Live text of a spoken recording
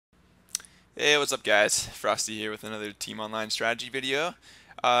Hey, what's up, guys? Frosty here with another Team Online strategy video.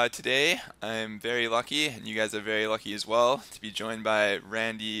 Today, I'm very lucky, and you guys are very lucky as well, to be joined by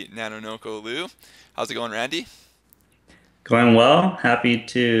Randy nanonoko Lou. How's it going, Randy? Going well. Happy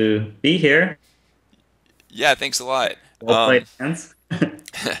to be here. Yeah, thanks a lot. Well played, Um, hands.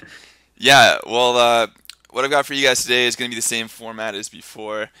 yeah, well, what I've got for you guys today is going to be the same format as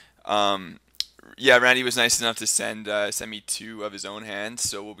before. Um, yeah, Randy was nice enough to send me two of his own hands,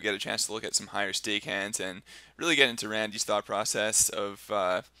 so we'll get a chance to look at some higher stake hands and really get into Randy's thought process of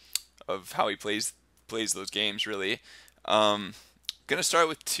how he plays those games really. Um, Gonna start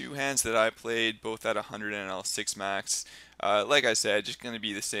with two hands that I played both at 100 and L6 max. Like I said, just gonna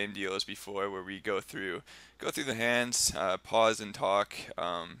be the same deal as before, where we go through the hands, pause and talk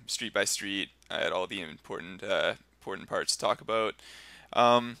street by street at all the important parts to talk about.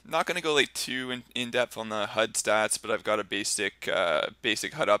 Not gonna go like too in depth on the HUD stats, but I've got a basic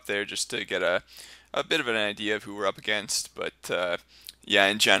HUD up there just to get a bit of an idea of who we're up against. But yeah,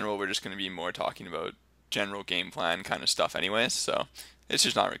 in general, we're just going to be more talking about general game plan kind of stuff, anyways. So it's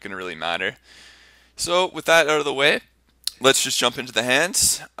just not going to really matter. So with that out of the way, let's just jump into the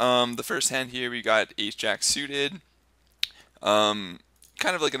hands. The first hand here, we got Ace Jack suited. Um,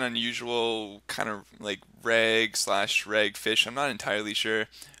 Kind of like an unusual kind of like reg/reg fish. I'm not entirely sure.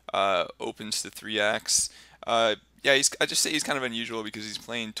 Opens to 3x. Yeah, I just say he's kind of unusual because he's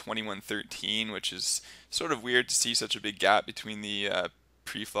playing 21-13, which is sort of weird to see such a big gap between the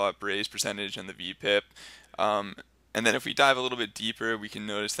pre-flop raise percentage and the VPIP. Um, and then if we dive a little bit deeper, we can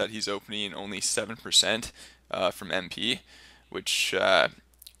notice that he's opening only 7% from MP, which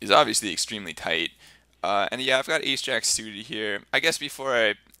is obviously extremely tight. And yeah, I've got Ace Jack suited here. I guess we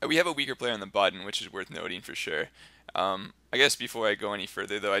have a weaker player on the button, which is worth noting for sure. I guess before I go any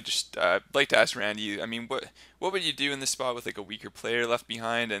further, though, I just like to ask Randy. I mean, what would you do in this spot with like a weaker player left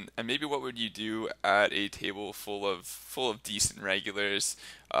behind, and maybe what would you do at a table full of decent regulars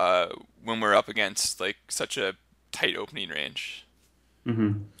when we're up against like such a tight opening range?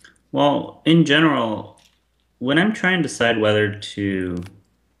 hmm Well, in general, when I'm trying to decide whether to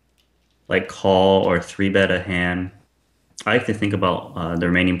like call or three bet a hand, I like to think about the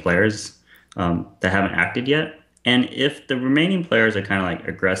remaining players that haven't acted yet. And if the remaining players are kind of like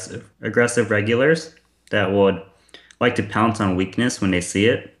aggressive regulars that would like to pounce on weakness when they see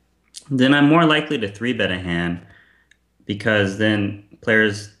it, then I'm more likely to three bet a hand because then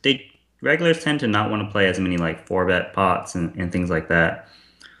regulars tend to not want to play as many like four bet pots and things like that.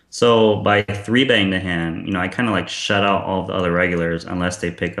 So by three betting the hand, I kind of like shut out all of the other regulars unless they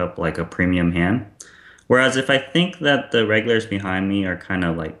pick up like a premium hand. Whereas if I think that the regulars behind me are kind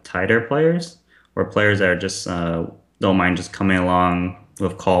of like tighter players or players that are just don't mind just coming along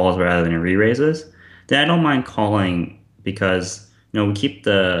with calls rather than re-raises, then I don't mind calling because we keep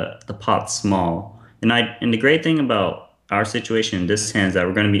the pot small. And the great thing about our situation in this hand is that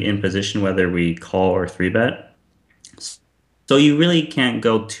we're going to be in position whether we call or three bet. So you really can't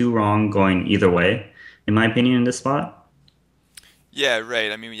go too wrong going either way, in my opinion, in this spot. Yeah,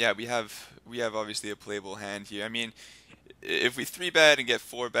 right. I mean, yeah, we have obviously a playable hand here. I mean, if we three bet and get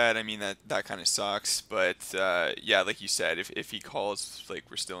four bet, I mean that kind of sucks. But yeah, like you said, if he calls, like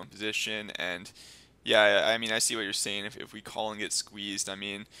we're still in position, and yeah, I mean I see what you're saying. If we call and get squeezed, I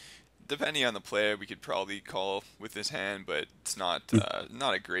mean, depending on the player, we could probably call with this hand, but it's not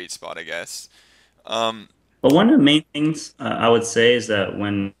a great spot, I guess. Um, But one of the main things I would say is that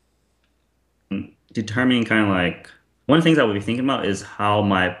when determining kind of like one of the things I would be thinking about is how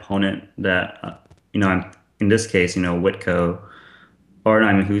my opponent that I'm in this case Whitco or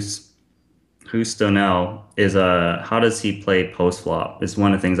I mean who's Stonell is how does he play post flop is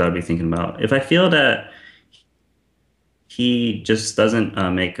one of the things I would be thinking about. If I feel that he just doesn't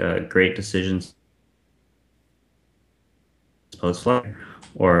make great decisions post flop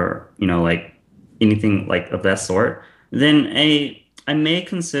or like anything like of that sort, then I may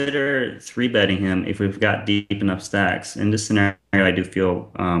consider three betting him if we've got deep enough stacks. In this scenario, I do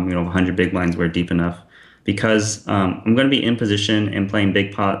feel 100 big blinds were deep enough because I'm going to be in position and playing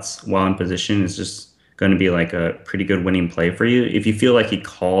big pots while in position is just going to be like a pretty good winning play for you. If you feel like he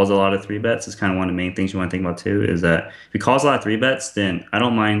calls a lot of three bets, it's kind of one of the main things you want to think about too. Is that if he calls a lot of three bets, then I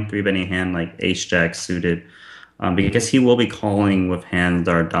don't mind three betting a hand like ace jack suited because he will be calling with hands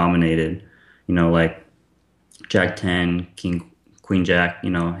that are dominated, like Jack 10, King, Queen Jack,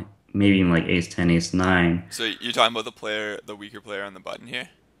 maybe even like Ace 10, Ace 9. so you're talking about the weaker player on the button here?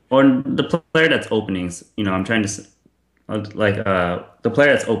 Or the player that's openings, I'm trying to like the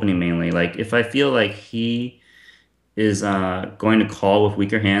player that's opening mainly. Like if I feel like he is going to call with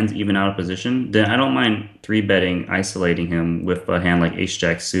weaker hands, even out of position, then I don't mind three betting, isolating him with a hand like ace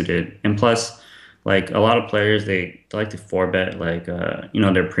jack suited. And plus, like a lot of players, they like to four bet like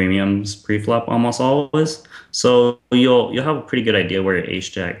their premiums pre-flop almost always. So you'll have a pretty good idea where your ace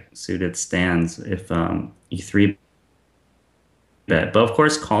jack suited stands if you three bet. But of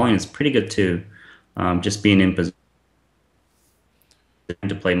course, calling is pretty good too. Just being in position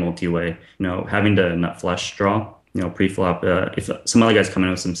to play multi-way. Having the nut flush draw, pre-flop. If some other guys come in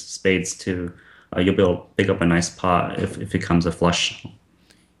with some spades too, you'll be able to pick up a nice pot if it comes a flush.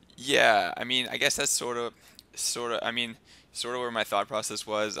 Yeah, I mean, I guess that's I mean, sort of where my thought process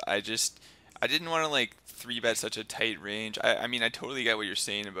was. I didn't want to like three bet such a tight range. I mean, I totally get what you're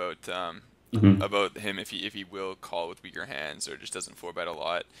saying Hmm. about him if he will call with weaker hands or just doesn't four bet a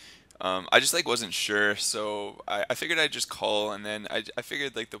lot. I just like wasn't sure, so I figured I'd just call, and then I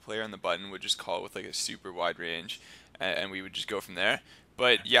figured like the player on the button would just call with like a super wide range, and we would just go from there.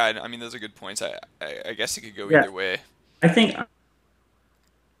 But yeah, I mean those are good points. I guess it could go Yeah, either way. I think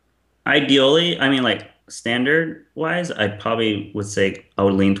ideally, I mean, like standard wise, I probably would say I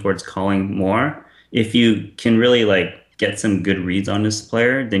would lean towards calling more. If you can really like get some good reads on this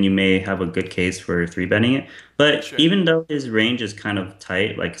player, then you may have a good case for three betting it. But Sure. even though his range is kind of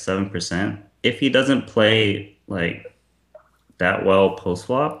tight, like 7%, if he doesn't play like that well post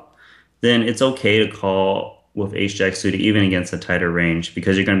flop, then it's okay to call with ace jack suited even against a tighter range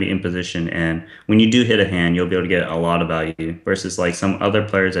because you're going to be in position, and when you do hit a hand you'll be able to get a lot of value versus like some other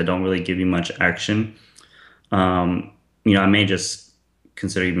players that don't really give you much action. um I may just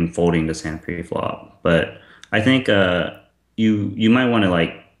consider even folding this hand pre-flop, but I think you might want to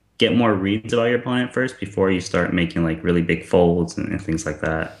like get more reads about your opponent first before you start making like really big folds and things like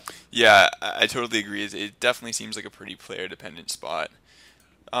that. Yeah, I totally agree. It definitely seems like a pretty player dependent spot.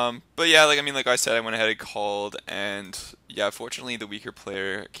 But yeah, like I mean, like I said, I went ahead and called, and yeah, fortunately the weaker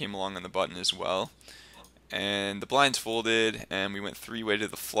player came along on the button as well, and the blinds folded, and we went three way to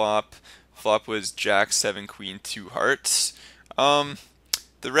the flop. Flop was Jack seven Queen two hearts. Um,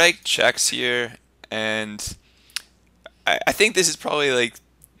 the reg checks here, and I think this is probably like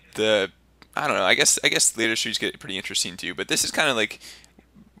the I don't know. I guess later streets get pretty interesting too, but this is kind of like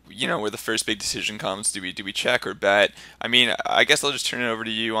where the first big decision comes. Do we check or bet? I mean, I guess I'll just turn it over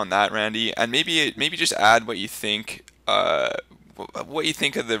to you on that, Randy, and maybe just add what you think. What you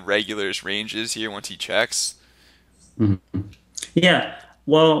think of the regulars ranges here once he checks. Mhm. Yeah,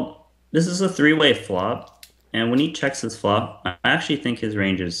 well, this is a three-way flop, and when he checks his flop, I actually think his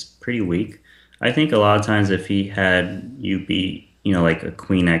range is pretty weak. I think a lot of times if he had you be, like a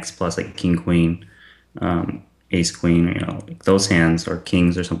queen X plus like king queen, ace queen, like those hands or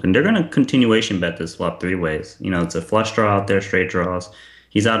kings or something, they're gonna continuation bet this flop three ways. It's a flush draw out there, straight draws.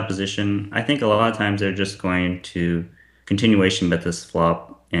 He's out of position. I think a lot of times they're just going to continuation bet this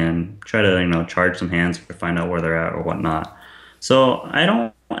flop and try to, charge some hands or find out where they're at or whatnot. So I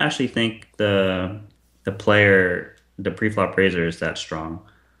don't actually think the pre-flop raiser is that strong.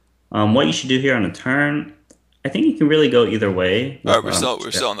 What you should do here on the turn, I think you can really go either way All right, with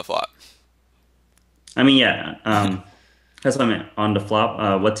we're yeah. still on the flop. I mean, yeah, that's what I meant on the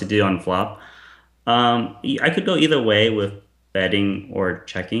flop. What to do on flop? I could go either way with betting or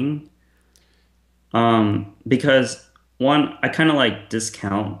checking. Because one, I kind of like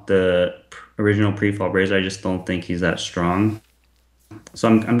discount the original pre-flop raiser. I just don't think he's that strong. So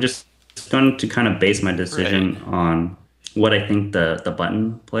I'm just going to kind of base my Right. decision on what I think the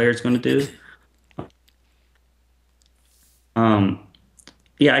button player is going to do. Um,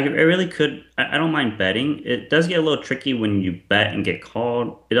 yeah, I really could. I don't mind betting. It does get a little tricky when you bet and get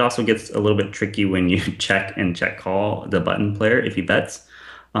called. It also gets a little bit tricky when you check and check call the button player if he bets.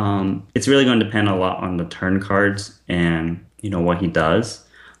 It's really going to depend a lot on the turn cards and what he does.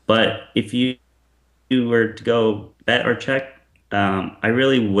 But if you were to go bet or check, I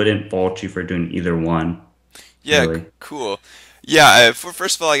really wouldn't fault you for doing either one, Yeah, really. cool. Yeah,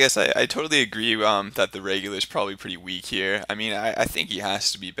 first of all, I guess I totally agree that the regular is probably pretty weak here. I mean, I think he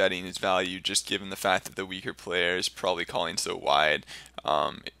has to be betting his value just given the fact that the weaker player is probably calling so wide.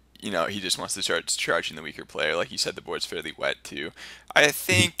 Um, he just wants to start charging the weaker player. Like you said, the board's fairly wet too. I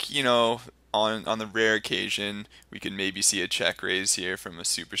think, on the rare occasion, we could maybe see a check raise here from a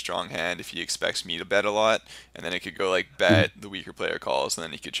super strong hand if he expects me to bet a lot, and then it could go like bet the weaker player calls, and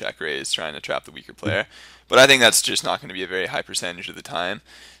then he could check raise trying to trap the weaker player. But I think that's just not going to be a very high percentage of the time.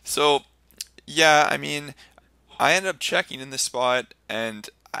 So yeah, I mean, I ended up checking in this spot, and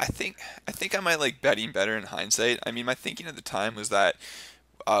I think I might like betting better in hindsight. I mean, my thinking at the time was that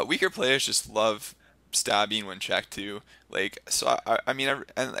weaker players just love. stabbing when checked too. Like, so I mean,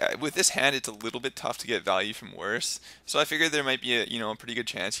 with this hand, it's a little bit tough to get value from worse. So I figured there might be a pretty good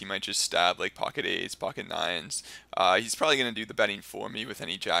chance he might just stab like pocket eights, pocket nines. He's probably gonna do the betting for me with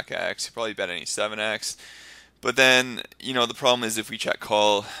any Jack X. He'll probably bet any 7X. But then, the problem is if we check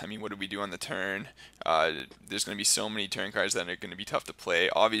call, I mean, what do we do on the turn? There's going to be so many turn cards that are going to be tough to play.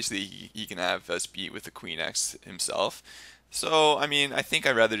 Obviously, he can have us beat with the Queen X himself. So, I mean, I think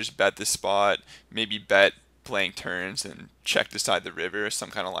I'd rather just bet this spot, maybe bet playing turns and check decide the river, some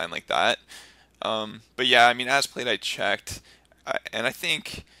kind of line like that. But yeah, I mean, as played, I checked, and I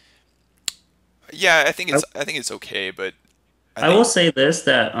think, yeah, I, I think it's okay, but I I will think, say this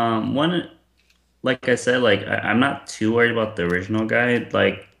that one like I said, like I'm not too worried about the original guy.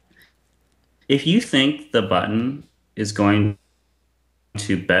 Like if you think the button is going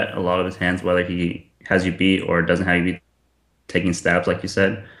to bet a lot of his hands, whether he has you beat or doesn't have you beat, taking stabs, like you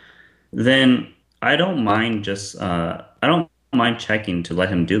said, then I don't mind checking to let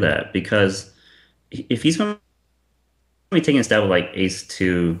him do that because if he's going to be taking a stab with like ace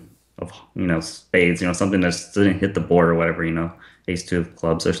two of spades, something that doesn't hit the board or whatever, ace two of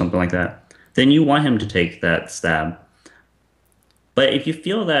clubs or something like that, then you want him to take that stab. But if you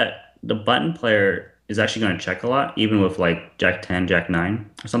feel that the button player is actually going to check a lot, even with like Jack 10, Jack 9,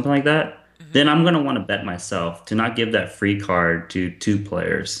 or something like that, mhm, then I'm going to want to bet myself to not give that free card to two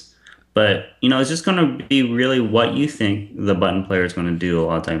players. But, it's just going to be really what you think the button player is going to do a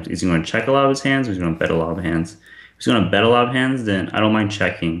lot of times. Is he going to check a lot of his hands or is he going to bet a lot of hands? If he's going to bet a lot of hands, then I don't mind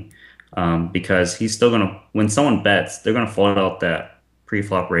checking because he's still going to, when someone bets, they're going to fold out that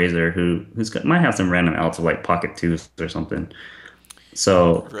pre-flop raiser might have some random outs of like pocket twos or something.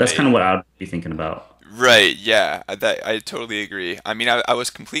 So that's right. kind of what I'd be thinking about. Right, yeah, I totally agree. I mean, I was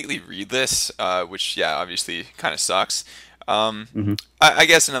completely readless, which yeah, obviously kind of sucks. Um, Hmm. I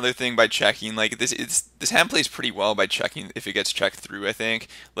guess another thing by checking, like this hand plays pretty well by checking if it gets checked through. I think,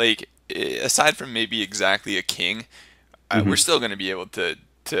 like aside from maybe exactly a king, we're Hmm. still going to be able to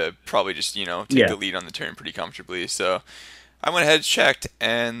probably just take the Yeah. lead on the turn pretty comfortably. So I went ahead and checked,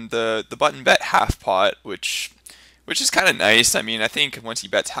 and the button bet half pot, which is kind of nice. I mean, I think once he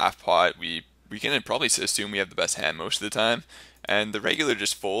bets half pot, we can probably assume we have the best hand most of the time, and the regular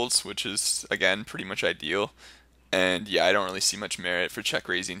just folds, which is again pretty much ideal. And yeah, I don't really see much merit for check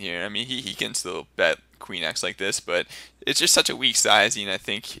raising here. I mean, he can still bet Queen X like this, but it's just such a weak sizing. I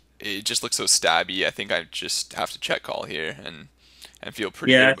think it just looks so stabby. I think I just have to check call here and feel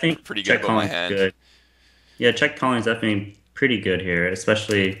Yeah, I think pretty good check about my calling's hand. good. Yeah, check calling's definitely pretty good here,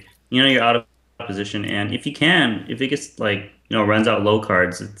 especially, you're out of position. And if it gets like, runs out low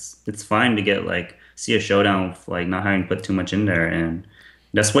cards, it's fine to get like, see a showdown with like not having to put too much in there. And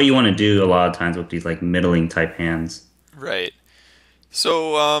that's what you want to do a lot of times with these like middling type hands. Right.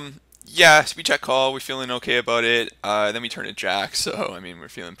 So yeah, so we check call. We're feeling okay about it. Then we turn to Jack. So I mean, we're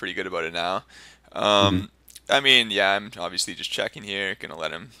feeling pretty good about it now. Hmm. Um, I mean, yeah, I'm obviously just checking here. Gonna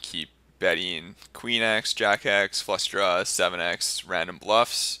let him keep betting Queen X, Jack X, flush draw, 7X, random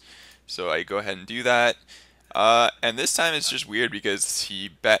bluffs. So I go ahead and do that. And this time it's just weird because he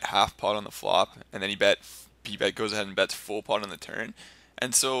bet half pot on the flop, and then he bet goes ahead and bets full pot on the turn.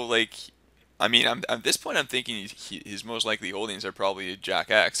 And so like, I mean, at this point I'm thinking his most likely holdings are probably Jack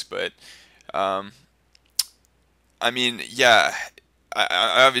X, but um, I mean, yeah,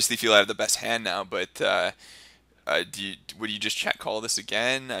 I obviously feel I have the best hand now, but would you just check call this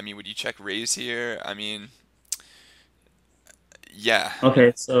again? I mean, would you check raise here? I mean, yeah,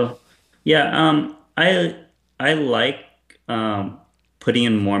 Okay, so yeah, I like putting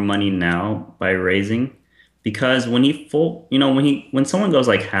in more money now by raising because when someone goes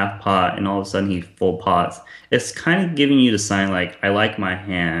like half pot and all of a sudden he full pots, it's kind of giving you the sign like I like my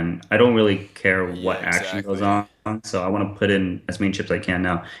hand. I don't really care yeah, what action goes exactly. on, so I want to put in as many chips as I can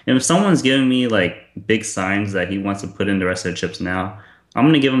now. And if someone's giving me like big signs that he wants to put in the rest of the chips now, I'm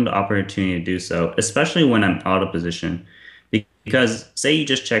gonna give him the opportunity to do so, especially when I'm out of position. Because say you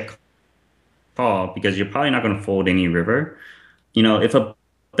just check call because you're probably not going to fold any river.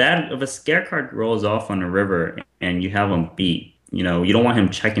 If a scare card rolls off on a river and you have him beat, you don't want him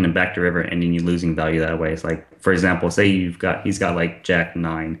checking him back to river and then you losing value that way. It's like, for example, say he's got like Jack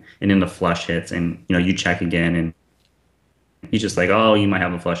 9 and then the flush hits and you check again and he's just like, oh, you might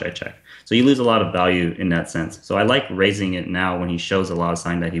have a flush, I check. So you lose a lot of value in that sense. So I like raising it now when he shows a lot of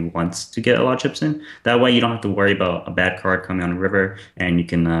sign that he wants to get a lot of chips in. That way you don't have to worry about a bad card coming on the river and you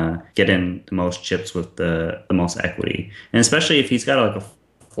can get in the most chips with the most equity. And especially if he's got like a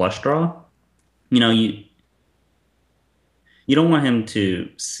flush draw, you know, you you don't want him to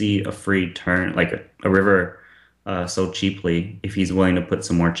see a free turn, like a river. so cheaply if he's willing to put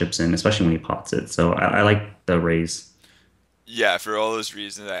some more chips in, especially when he pots it. So I like the raise. Yeah, for all those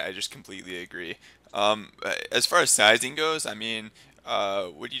reasons, I just completely agree. As far as sizing goes, I mean,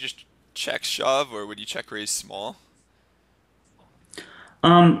 would you just check shove or would you check raise small?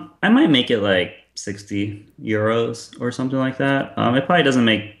 I might make it like 60 euros or something like that. It probably doesn't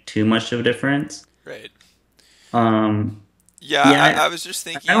make too much of a difference. Right. Um, Yeah, yeah, I was just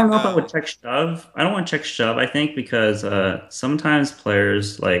I don't thinking, know if I would check shove. I don't want to check shove, I think, because sometimes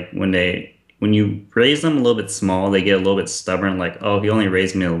players like when you raise them a little bit small, they get a little bit stubborn, like, oh, he only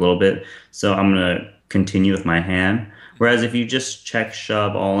raised me a little bit, so I'm gonna continue with my hand. Whereas if you just check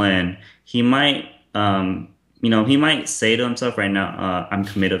shove all in, he might he might say to himself right now, I'm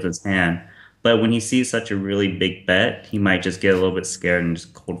committed with his hand. But when he sees such a really big bet, he might just get a little bit scared and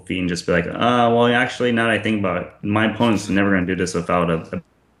just cold feet and just be like, well, actually, now that I think about it, my opponent's never going to do this without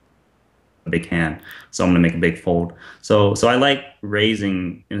a big hand. So I'm going to make a big fold. So I like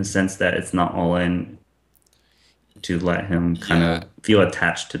raising in the sense that it's not all in to let him kind yeah, of feel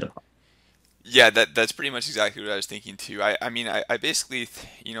attached to the pot. yeah, that's pretty much exactly what I was thinking too. I mean, I basically,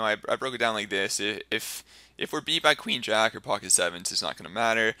 I broke it down like this. If we're beat by Queen Jack or Pocket Sevens, it's not going to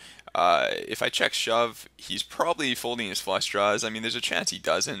matter. If I check shove, he's probably folding his flush draws. I mean, there's a chance he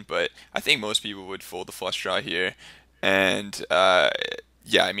doesn't, but I think most people would fold the flush draw here. And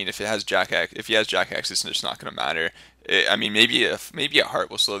yeah, I mean, if he has Jack X, it's just not going to matter. I mean, maybe a heart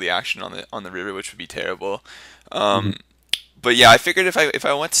will slow the action on the river, which would be terrible. Mhm. But yeah, I figured if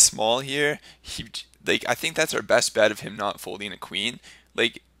I went small here, he like I think that's our best bet of him not folding a queen.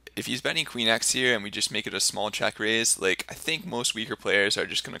 Like if he's betting queen X here and we just make it a small check raise, like I think most weaker players are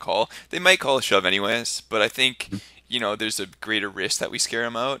just gonna call. They might call a shove anyways, but I think there's a greater risk that we scare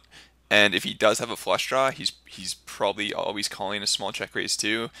him out. And if he does have a flush draw, he's probably always calling a small check raise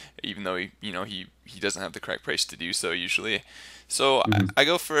too, even though he doesn't have the correct price to do so usually. So Mhm. I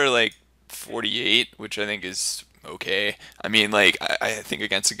go for like 48, which I think is okay. I mean, like I think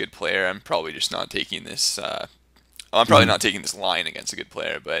against a good player, I'm probably just not taking this. I'm probably not Mhm. taking this line against a good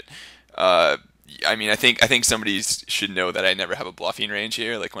player, but uh, I mean, I think somebody should know that I never have a bluffing range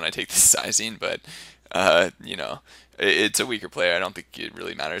here, like when I take this sizing. But it's a weaker player. I don't think it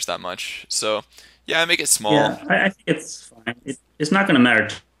really matters that much. So yeah, I make it small. Yeah, I think it's fine. It's not going to matter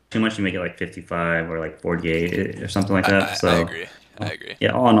too much. You make it like 55 or like 48 or something like I, that. I, I So, agree. I agree.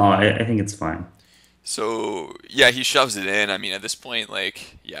 yeah, all in all, I think it's fine. So yeah, he shoves it in. I mean, at this point,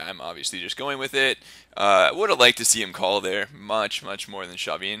 like, yeah, I'm obviously just going with it. I would have liked to see him call there much, much more than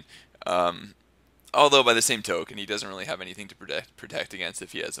shoving. Um, Although by the same token, he doesn't really have anything to protect against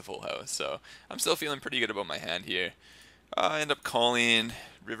if he has a full house. So I'm still feeling pretty good about my hand here. I end up calling.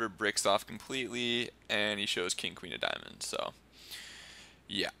 River bricks off completely, and he shows King Queen of Diamonds. So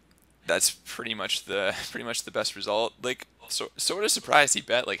yeah, that's pretty much the best result. Like sort of surprised he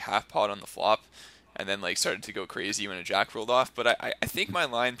bet like half pot on the flop, and then like started to go crazy when a jack rolled off. But I think my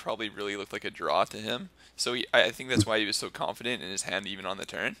line probably really looked like a draw to him. So I think that's why he was so confident in his hand even on the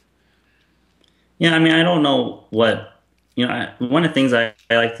turn. Yeah, I mean, I don't know one of the things I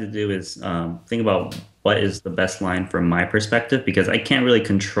like to do is think about what is the best line from my perspective because I can't really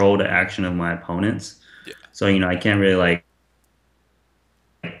control the action of my opponents. Yeah, So, I can't really like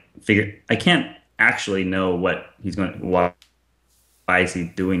I can't actually know what he's going to, why is he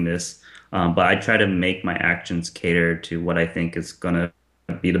doing this. But I try to make my actions cater to what I think is going to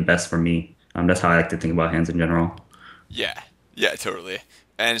be the best for me. That's how I like to think about hands in general. yeah, yeah, totally.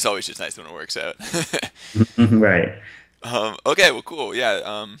 And it's always just nice when it works out. Right. Okay, well, cool.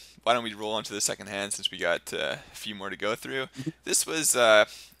 Yeah. Why don't we roll on to the second hand since we got a few more to go through? This was,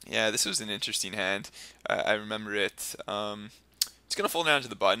 yeah, this was an interesting hand. I remember it. It's gonna fold down to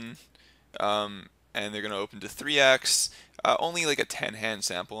the button, and they're gonna open to 3x. Only like a 10 hand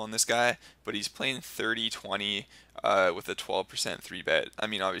sample on this guy, but he's playing 30-20 with a 12% 3 bet. I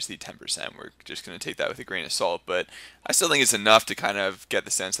mean, obviously 10%. We're just gonna take that with a grain of salt, but I still think it's enough to kind of get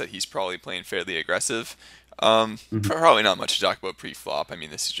the sense that he's probably playing fairly aggressive. hmm Probably not much to talk about pre-flop. I mean,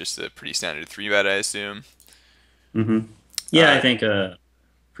 this is just a pretty standard 3 bet, I assume. hmm Yeah, I Uh, think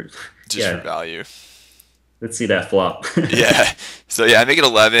just for yeah, value. let's see that flop. Yeah. So yeah, I make it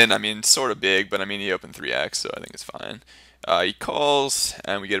 11. I mean, sort of big, but I mean, he opened 3x, so I think it's fine. He calls,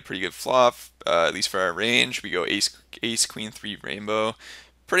 and we get a pretty good flop, at least for our range. We go ace, queen, three, rainbow.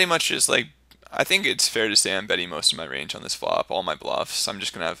 Pretty much just like, I think it's fair to say I'm betting most of my range on this flop, all my bluffs. I'm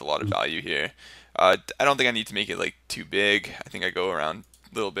just gonna have a lot of value here. I don't think I need to make it like too big. I think I go around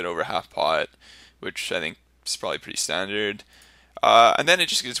a little bit over half pot, which I think is probably pretty standard. And then it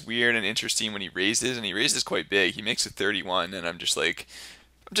just gets weird and interesting when he raises, and he raises quite big. He makes a 31, and I'm just like,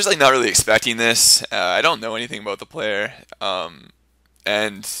 I'm just like not really expecting this. I don't know anything about the player,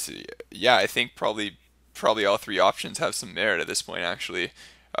 and yeah, I think probably all three options have some merit at this point, actually.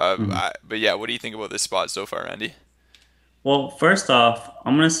 Mhm. But yeah, what do you think about this spot so far, Andy? Well, first off,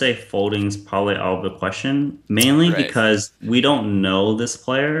 I'm gonna say folding's probably out of the question, mainly Right. because we don't know this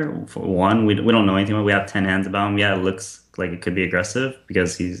player. For one, we don't know anything about. We have 10 hands about him. Yeah, it looks like it could be aggressive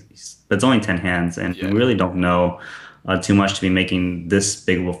because but it's only 10 hands, and we Yeah. really don't know too much to be making this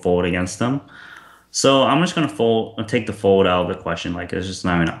big of a fold against them. So I'm just gonna take the fold out of the question. Like it's just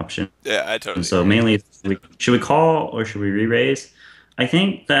not an option. Yeah, I totally So agree. mainly, should we call or should we re-raise? I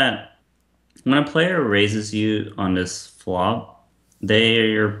think that when a player raises you on this flop,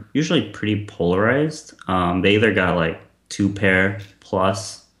 they're usually pretty polarized. They either got like two pair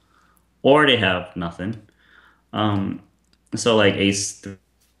plus, or they have nothing. Um, so like ace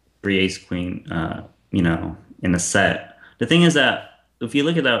three, ace queen, in a set. The thing is that if you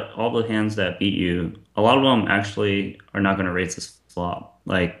look at that, all the hands that beat you, a lot of them actually are not going to raise this flop.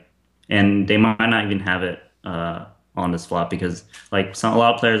 Like, and they might not even have it on this flop because a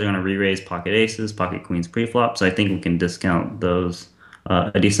lot of players are going to re-raise pocket aces, pocket queens pre-flop. So I think we can discount those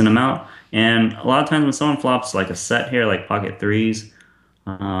a decent amount. And a lot of times when someone flops like a set here, like pocket threes,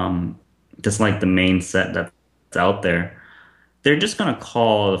 um, just like the main set that's out there, they're just gonna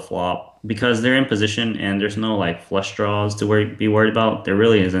call the flop because they're in position and there's no like flush draws to be worried about. There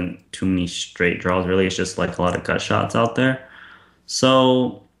really isn't too many straight draws. Really, it's just like a lot of gut shots out there.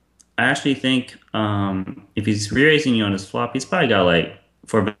 So I actually think if he's re-raising you on his flop, he's probably got like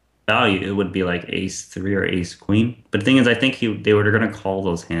for value it would be like ace three or ace queen. But the thing is, I think they were gonna call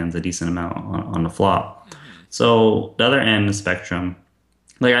those hands a decent amount on the flop. Hmm. So the other end of the spectrum.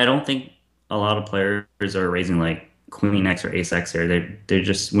 Like I don't think a lot of players are raising like Queen X or Ace X here. They're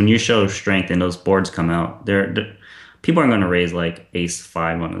just when you show strength and those boards come out, people aren't going to raise like Ace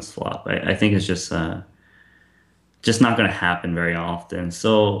Five on this flop. I think it's just not going to happen very often.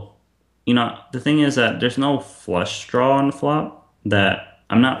 So the thing is that there's no flush draw on the flop that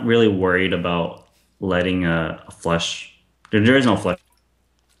I'm not really worried about letting a flush. There is no flush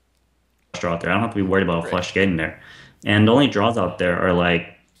draw out there. I don't have to be worried about a Right. flush getting there. And the only draws out there are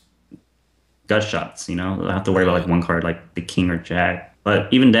like gut shots, I have to worry about like Right. one card like the king or jack. But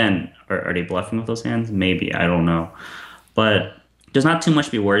even then, are they bluffing with those hands? Maybe, I don't know. But there's not too much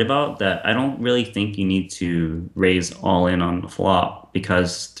to be worried about that I don't really think you need to raise all in on the flop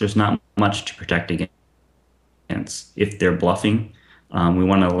because there's not much to protect against. If they're bluffing, we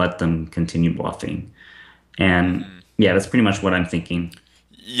want to let them continue bluffing. And Hmm. yeah, that's pretty much what I'm thinking.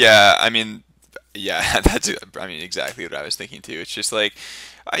 Yeah, I mean, yeah, I mean, exactly what I was thinking too. It's just like,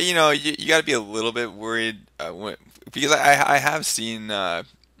 you got to be a little bit worried because I have seen, I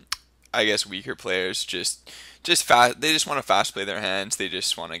guess, weaker players just fast. They just want to fast play their hands. They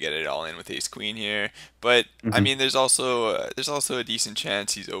just want to get it all in with Ace Queen here. But I Hmm. mean, there's also a decent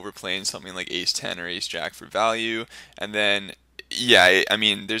chance he's overplaying something like Ace 10 or Ace Jack for value, and then yeah, I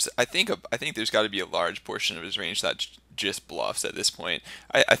mean, I think there's got to be a large portion of his range that just bluffs at this point.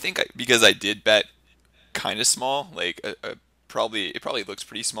 Because I did bet kind of small, like it probably looks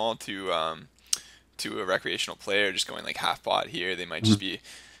pretty small to a recreational player just going like half pot here. They might just Hmm. be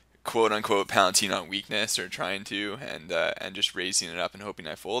quote unquote pouncing on weakness or trying to and just raising it up and hoping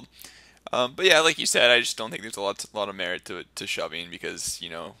I fold. But yeah, like you said, I just don't think there's a lot of merit to shoving because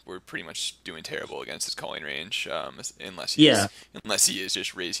we're pretty much doing terrible against his calling range, Yeah. unless he is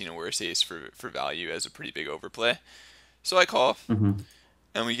just raising a worse ace for value as a pretty big overplay. So I call, Hmm.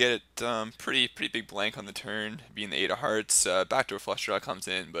 and we get it pretty big blank on the turn, being the eight of hearts. Backdoor flush draw comes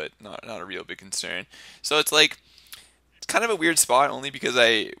in, but not a real big concern. So it's like it's kind of a weird spot only because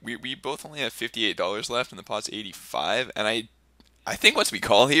we both only have $58 left and the pot's 85, and I think once we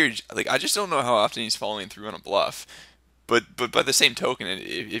call here, like I just don't know how often he's following through on a bluff. But by the same token,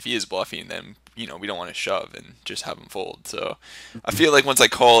 if he is bluffing, then we don't want to shove and just have him fold. So I feel like once I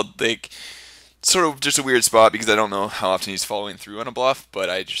called, like sort of just a weird spot because I don't know how often he's following through on a bluff. But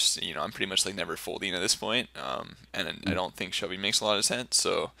I just I'm pretty much like never folding at this point, and I don't think shoving makes a lot of sense.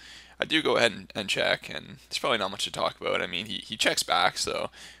 So I do go ahead and check, and there's probably not much to talk about. I mean, he checks back, so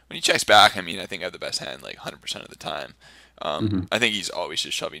when he checks back, I mean, I think I have the best hand like 100% of the time. Hmm. I think he's always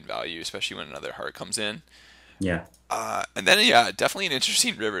just shoving value, especially when another heart comes in. Yeah. And then yeah, definitely an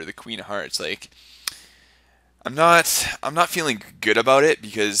interesting river, the Queen of Hearts. Like I'm not feeling good about it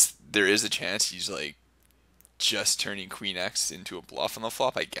because there is a chance he's like just turning Queen X into a bluff on the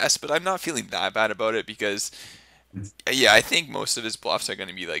flop, I guess. But I'm not feeling that bad about it because yeah, I think most of his bluffs are going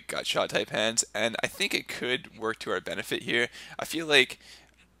to be like gut shot type hands, and I think it could work to our benefit here. I feel like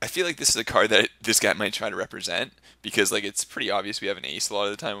I feel like this is a card that this guy might try to represent because like it's pretty obvious we have an ace a lot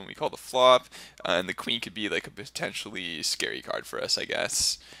of the time when we call the flop, and the queen could be like a potentially scary card for us, I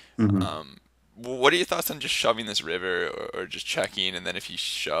guess. Mhm. Um, what are your thoughts on just shoving this river or just checking, and then if he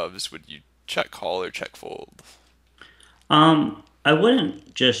shoves, would you check call or check fold? I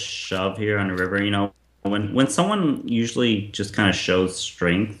wouldn't just shove here on the river. When someone usually just kind of shows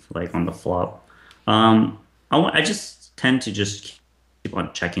strength, like on the flop, um, I just tend to just keep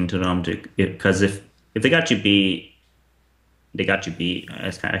on checking to them to because if they got you beat, they got you beat.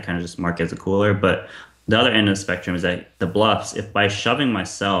 I kind of just mark it as a cooler. But the other end of the spectrum is that the bluffs. If by shoving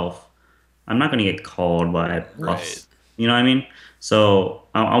myself, I'm not going to get called by Right. bluffs. You know what I mean? So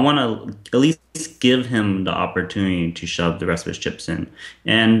I want to at least give him the opportunity to shove the rest of his chips in.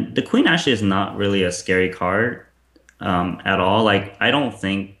 And the queen actually is not really a scary card at all. Like I don't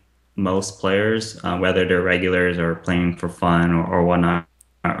think most players, whether they're regulars or playing for fun or whatnot,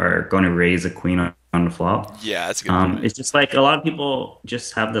 are going to raise a queen on the flop. Yeah, that's a good point. It's just like a lot of people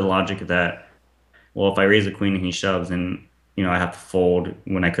just have the logic that, well, if I raise a queen and he shoves, and I have to fold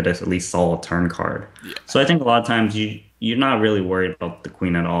when I could at least solve a turn card. Yeah. So I think a lot of times you're not really worried about the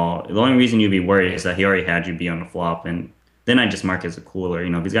queen at all. The only reason you'd be worried is that he already had you be on the flop, and then I just mark it as a cooler.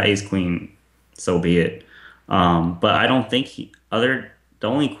 If he's got ace queen, so be it. But I don't think the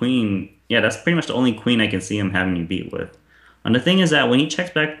only queen. Yeah, that's pretty much the only queen I can see him having you beat with. And the thing is that when he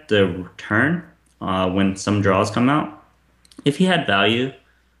checks back the turn, when some draws come out, if he had value,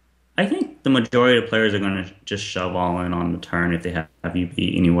 I think the majority of players are going to just shove all in on the turn if they have you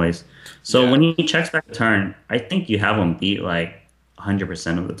beat anyways. So Yeah. when he checks back the turn, I think you have him beat like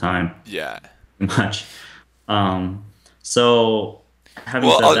 100% of the time, Yeah. pretty much. Um, so having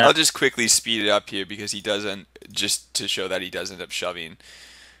Well, said I'll that, just quickly speed it up here because he doesn't, just to show that he does end up shoving.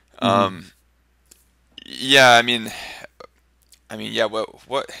 mhm. Um, yeah, I mean, yeah.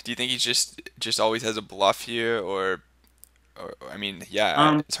 What do you think? He just always has a bluff here, or I mean, yeah.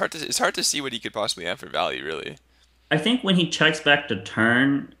 um, It's hard to see what he could possibly have for value, really. I think when he checks back the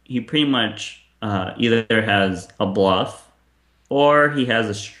turn, he pretty much either has a bluff or he has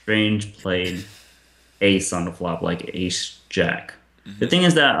a strange played ace on the flop, like ace jack. The Hmm. thing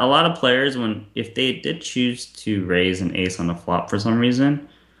is that a lot of players, when if they did choose to raise an ace on the flop for some reason,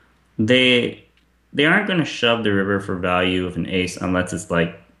 they they aren't going to shove the river for value of an ace unless it's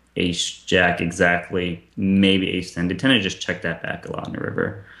like ace jack exactly, maybe ace 10. They tend to just check that back a lot in the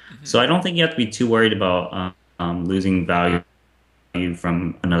river. Hmm. So I don't think you have to be too worried about losing value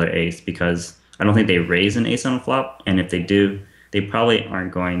from another ace because I don't think they raise an ace on the flop, and if they do, they probably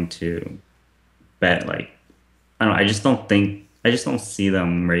aren't going to bet like I don't know. I just don't see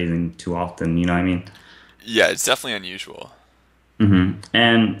them raising too often. You know what I mean? Yeah, it's definitely unusual.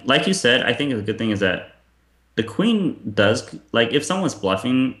 And like you said, I think the good thing is that the queen does like if someone's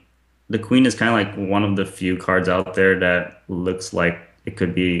bluffing, the queen is kind of like one of the few cards out there that looks like it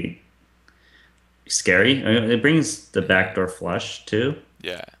could be scary. I mean, it brings the Hmm. backdoor flush too.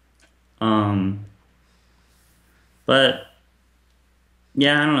 Yeah. Um, but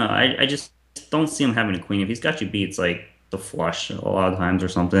yeah, I don't know. I just don't see him having a queen. If he's got you beat, it's like the flush a lot of times or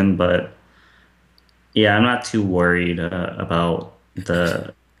something. But yeah, I'm not too worried about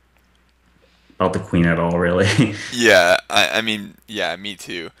the queen at all, really. Yeah. I mean, yeah, me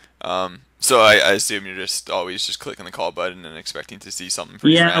too. So I assume you're just always just clicking the call button and expecting to see something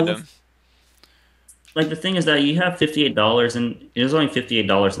pretty Yeah, random. like the thing is that you have $58 and there's only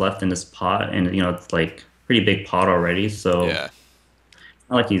 $58 left in this pot, and it's like pretty big pot already. So Yeah. it's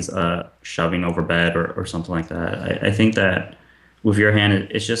not like he's shoving over bet or something like that. I think that with your hand,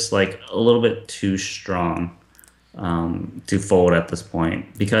 it's just like a little bit too strong to fold at this point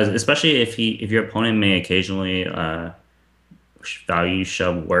because especially if your opponent may occasionally value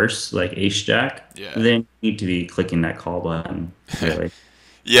shove worse like ace jack, Yeah. then you need to be clicking that call button really.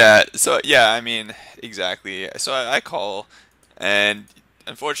 Yeah, so yeah, I mean, exactly. So I call, and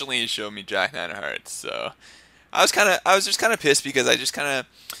unfortunately, he showed me Jack Nine of Hearts. So I was just kind of pissed because I just kind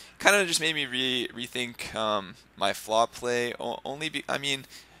of just made me rethink my flop play. I mean,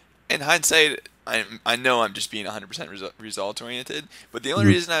 in hindsight, I know I'm just being 100% result oriented, but the only Mhm.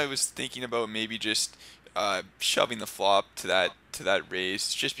 reason I was thinking about maybe just shoving the flop to that raise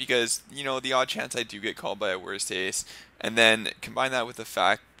is just because the odd chance I do get called by a worst ace, and then combine that with the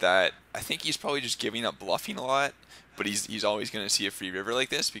fact that I think he's probably just giving up bluffing a lot, but he's always going to see a free river like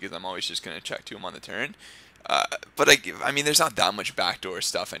this because I'm always just going to check to him on the turn. Uh, but I mean, there's not that much backdoor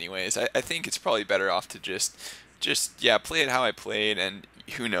stuff, anyways. I think it's probably better off to just yeah, play it how I played, and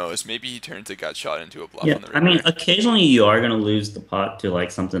who knows, maybe he turns a gut shot into a bluff Yeah, on the I mean, river. occasionally you are going to lose the pot to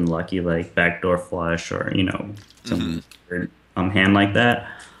like something lucky like backdoor flush or some Hmm. weird, hand like that.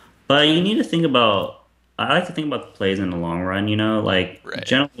 But you need to think about, I like to think about the plays in the long run, like Right.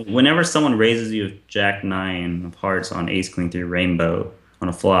 generally, whenever someone raises you with Jack nine of hearts on ace queen three rainbow on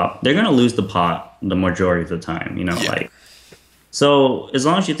a flop, they're gonna lose the pot the majority of the time, Yeah. like so as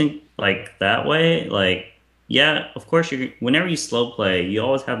long as you think like that way, like yeah, of course whenever you slow play, you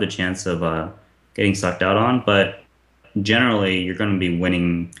always have the chance of getting sucked out on, but generally you're gonna be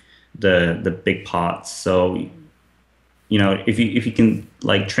winning the big pots. So if you can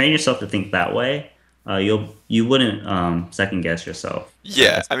like train yourself to think that way, you wouldn't second guess yourself.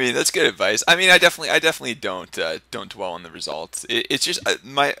 Yeah, I mean that's good advice. I mean, I definitely don't dwell on the results. It's just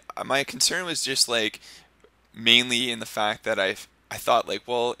my concern was just like mainly in the fact that I thought like,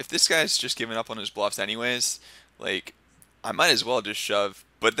 well, if this guy's just giving up on his bluffs anyways, like I might as well just shove.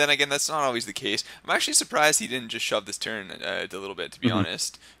 But then again, that's not always the case. I'm actually surprised he didn't just shove this turn a little bit, to be Mhm.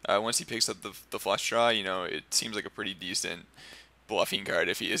 honest. Once he picks up the flush draw, it seems like a pretty decent bluffing card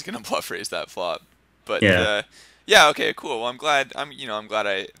if he is gonna bluff raise that flop. But Yeah. yeah, okay, cool. Well, I'm glad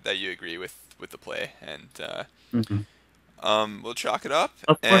that you agree with the play, and Mhm. we'll chalk it up.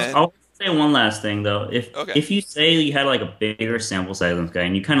 Of course, And I'll say one last thing though. If okay, if you say you had like a bigger sample size on this guy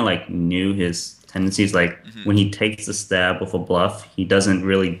and you kind of like knew his tendencies, like hmm, when he takes a stab with a bluff, he doesn't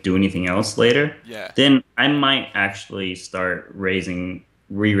really do anything else later, yeah, then I might actually start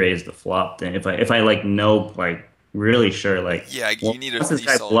re-raise the flop. Then if I like know like really sure like yeah, well you need a once this pretty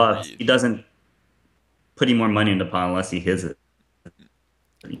guy solid bluffs, read. he doesn't put any more money in the pot unless he hits it.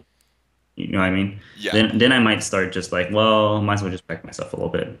 You know what I mean? Yeah, Then I might start just like, well, might as well just back myself a little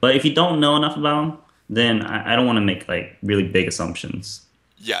bit. But if you don't know enough about them, then I don't want to make like really big assumptions.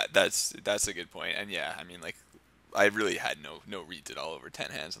 yeah, that's a good point. And yeah, I mean like I really had no reads at all over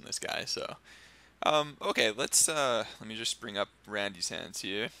 10 hands on this guy. So okay, let me just bring up Randy's hands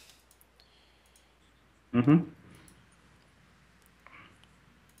here. Hmm.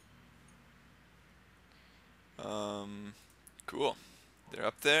 Um, cool, they're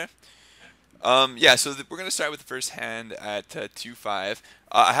up there. Yeah, so we're gonna start with the first hand at 2-5.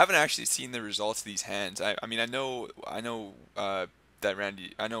 I haven't actually seen the results of these hands. I mean, I know that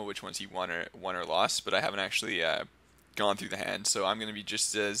Randy, I know which ones he won or lost, but I haven't actually gone through the hands. So I'm gonna be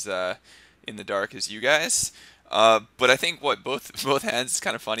just as in the dark as you guys. But I think what both both hands is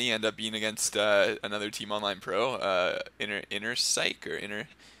kind of funny end up being against another Team Online Pro, inner Psych or inner.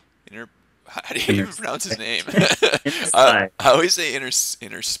 How do you Inner, even pronounce his name? inner I, side. I always say inner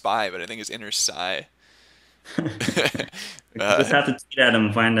spy, but I think it's inner Psy. Just uh, have to tweet at him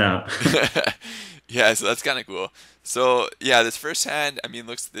and find out. yeah, so that's kind of cool. So yeah, this first hand, I mean,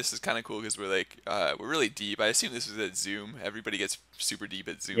 looks this is kind of cool because we're really deep. I assume this is at Zoom. Everybody gets super deep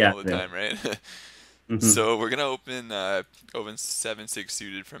at Zoom Yeah, all the yeah. time, right? Hmm. So we're gonna open 7-6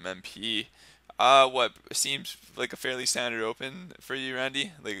 suited from MP. What seems like a fairly standard open for you,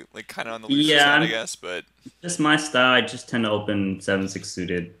 Randy? Like kind of on the looser Yeah, side, I guess, but just my style. I just tend to open 7-6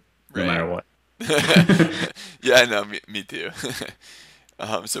 suited no right. matter what. Yeah, no, me too.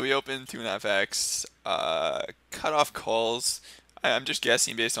 So we open 2.5x. Cut off calls. I'm just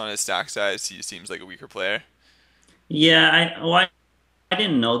guessing based on his stack size, he seems like a weaker player. Yeah, I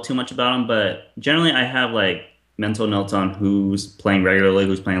didn't know too much about him, but generally I have like mental notes on who's playing regularly,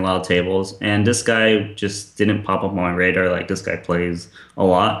 who's playing a lot of tables, and this guy just didn't pop up on my radar. Like this guy plays a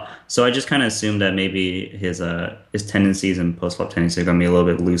lot, so I just kind of assumed that maybe his tendencies and post flop tendencies are gonna be a little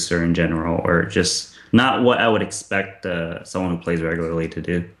bit looser in general, or just not what I would expect someone who plays regularly to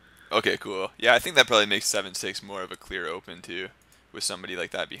do. Okay, cool. Yeah, I think that probably makes 7-6 more of a clear open too, with somebody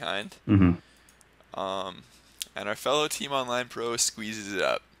like that behind. Hmm. Um, and our fellow Team Online Pro squeezes it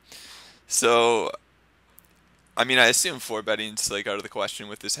up. So I mean, I assume four betting's like out of the question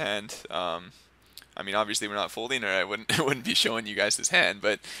with this hand. I mean, obviously we're not folding, or I wouldn't I wouldn't be showing you guys this hand.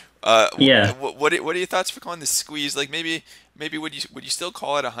 But Yeah. what are your thoughts for calling this squeeze? Like maybe would you still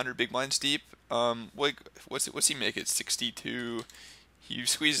call it 100 big blinds deep? What's he make it 62? He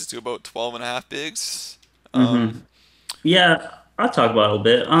squeezes to about 12 and a half bigs. Hmm. Yeah, I'll talk about it a little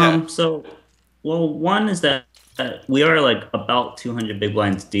bit. Yeah. Well, one is that we are like about 200 big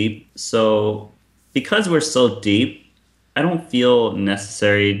blinds deep. So because we're so deep, I don't feel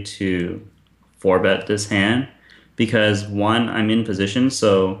necessary to four bet this hand because one, I'm in position,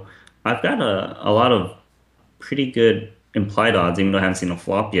 so I've got a lot of pretty good implied odds, even though I haven't seen a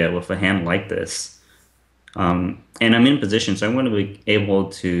flop yet with a hand like this. And I'm in position, so I'm going to be able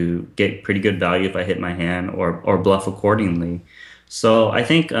to get pretty good value if I hit my hand or bluff accordingly. So I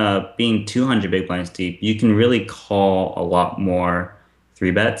think being 200 big blinds deep, you can really call a lot more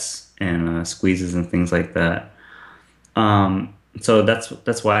three bets and squeezes and things like that. So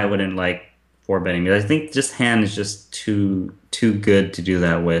that's why I wouldn't like four betting because I think just hand is just too good to do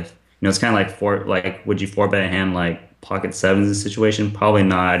that with. It's kind of like would you four bet a hand like pocket sevens in a situation? Probably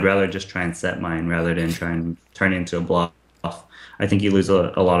not. I'd rather just try and set mine rather than try and turn it into a bluff. I think you lose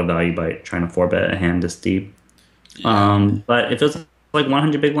a lot of value by trying to four bet a hand this deep. Yeah. But if it's like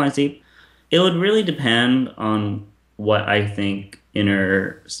 100 big blinds deep, it would really depend on what I think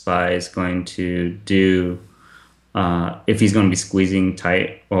inner spy is going to do, if he's going to be squeezing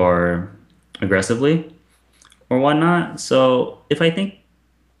tight or aggressively or whatnot. So if I think,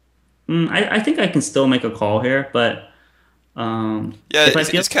 I think I can still make a call here, but Yeah, if I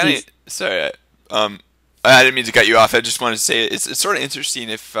feel it's like kind he's of sorry. Um, I didn't mean to cut you off. I just wanted to say it's sort of interesting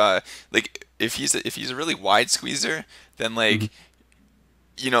if like if he's a really wide squeezer, then Mhm.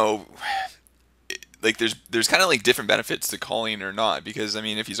 you know like there's kind of like different benefits to calling or not because I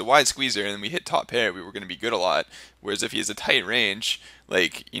mean if he's a wide squeezer and we hit top pair we were going to be good a lot, whereas if he has a tight range,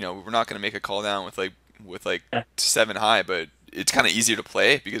 like we're not going to make a call down with like seven high, but it's kind of easier to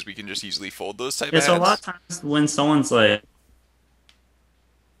play because we can just easily fold those type Yeah, of so a lot hands. of times when someone's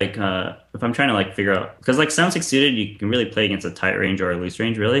if I'm trying to like figure out because like 7-6 suited you can really play against a tight range or a loose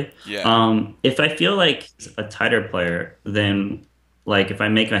range really. Yeah. If I feel like he's a tighter player, then like if I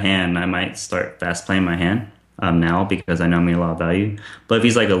make a hand, I might start fast playing my hand now because I know I'm getting a lot of value. But if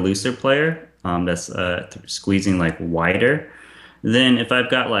he's like a looser player, that's squeezing like wider, then if I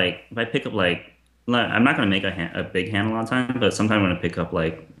pick up I'm not gonna make a big hand a lot of times, but sometimes I'm gonna pick up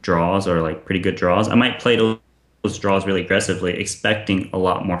like draws or like pretty good draws. I might play those draws really aggressively, expecting a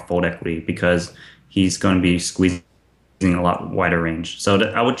lot more fold equity because he's going to be squeezing a lot wider range. So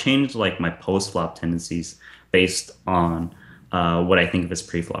I would change like my post flop tendencies based on what I think of his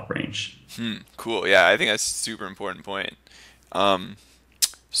pre flop range. Cool. Yeah, I think that's a super important point. Um,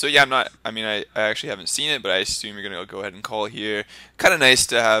 so yeah, I'm not. I mean, I actually haven't seen it, but I assume you're gonna go ahead and call here. Kind of nice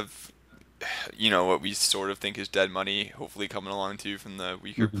to have, what we sort of think is dead money, hopefully coming along too from the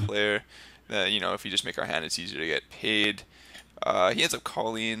weaker Mhm. player. If we just make our hand, it's easier to get paid. He ends up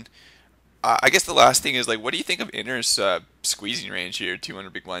calling. I guess the last thing is like, what do you think of Inner's squeezing range here,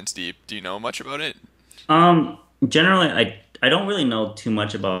 200 big blinds deep? Do you know much about it? Generally, I don't really know too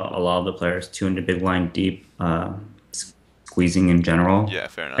much about a lot of the players 200 big line deep squeezing in general. Yeah,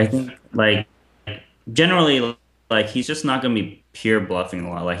 fair I enough. think like generally like he's just not going to be pure bluffing a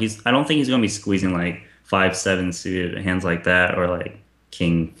lot. I don't think he's going to be squeezing like 5-7 suited hands like that or like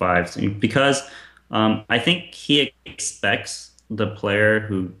king five because I think he expects the player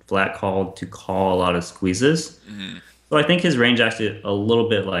who flat called to call a lot of squeezes. Hmm. So I think his range actually a little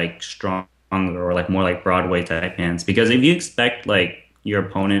bit like stronger or like more like Broadway type hands because if you expect like your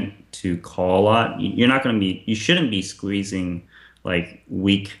opponent to call a lot, you're not going to be you shouldn't be squeezing like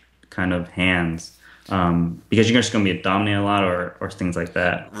weak kind of hands because you're just going to be dominating a lot or things like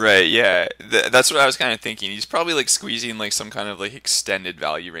that. Right, yeah. That's what I was kind of thinking. He's probably like squeezing like some kind of like extended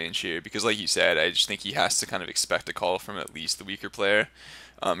value range here because like you said, I just think he has to kind of expect a call from at least the weaker player.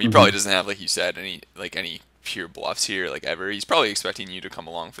 He probably Hmm. doesn't have like you said any pure bluffs here like ever. He's probably expecting you to come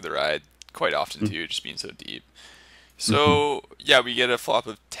along for the ride quite often too, just being so deep. Hmm. So, yeah, we get a flop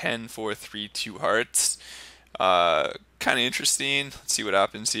of 10 4 3 2 hearts. Kind of interesting. Let's see what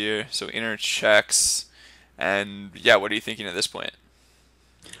happens here. So, inner checks. And yeah, what are you thinking at this point?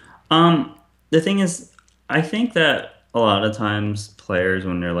 Um, the thing is, I think that a lot of times players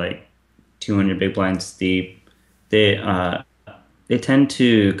when they're like 200 big blinds deep, they uh they tend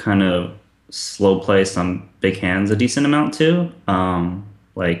to kind of slow play some big hands a decent amount too.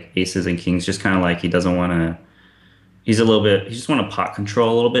 Like aces and kings, just kind of like he doesn't want to. He just want to pot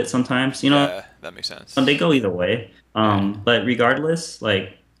control a little bit sometimes. Yeah, that makes And sense. they go either way. Yeah. But regardless,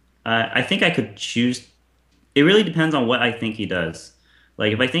 like I think I could choose. It really depends on what I think he does.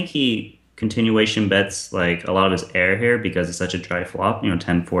 Like if I think he continuation bets like a lot of his air here because it's such a dry flop,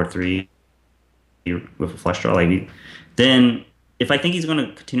 10-4-3 with a flush draw, then if I think he's going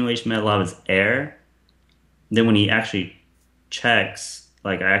to continuation bet a lot of his air, then when he actually checks,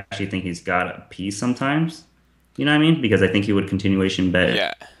 like I actually think he's got a piece sometimes. You know what I mean? Because I think he would continuation bet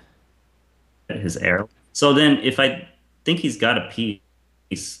Yeah. his air. So then if I think he's got a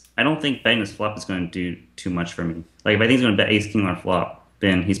piece, I don't think betting this flop is going to do too much for me. Like if I think he's going to bet ace king on flop,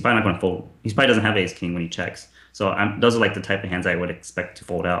 then he's probably not going to fold. He probably doesn't have ace king when he checks. So those are like the type of hands I would expect to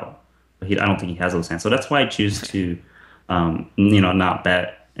fold out. But I don't think he has those hands. So that's why I choose to, not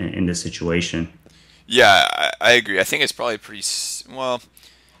bet in this situation. Yeah, I agree. I think it's probably well.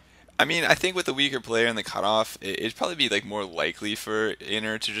 I mean, I think with the weaker player in the cutoff, it'd probably be like more likely for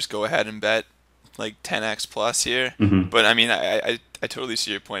Inner to just go ahead and bet like 10x plus here. Hmm. But I mean, I totally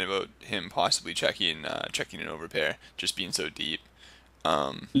see your point about him possibly checking an overpair, just being so deep.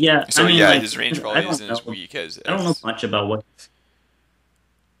 Um, Yeah, I so mean, yeah, like his range I probably don't isn't as know. weak as I don't know as much about what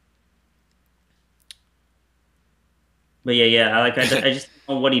But yeah, I just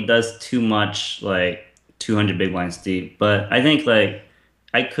don't know what he does too much, like 200 big blinds deep. But I think like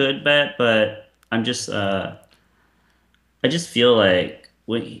I could bet, but I just feel like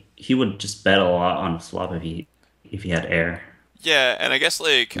he would just bet a lot on the flop if he had air Yeah, and I guess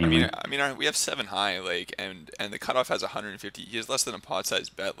like mainly. we have seven high like and the cutoff has 150. He has less than a pot size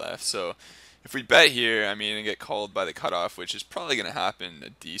bet left. So if we bet here, and get called by the cutoff, which is probably going to happen a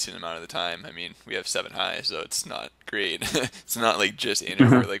decent amount of the time. We have seven high, so it's not great. It's not like just in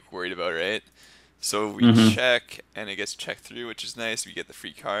or we're like worried about, right? So we Hmm. check and it gets checked through, which is nice. We get the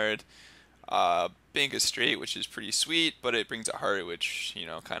free card. Bank is straight, which is pretty sweet, but it brings a heart, which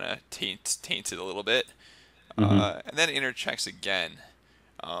kind of taints it a little bit. Hmm. And then inner checks again.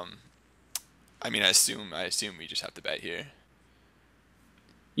 Um, I assume we just have to bet here.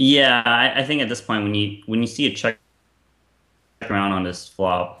 Yeah, I think at this point when you see a check around on this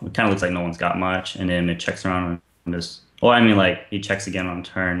flop, it kind of looks like no one's got much, and then it checks around on this. Well, I mean, like he checks again on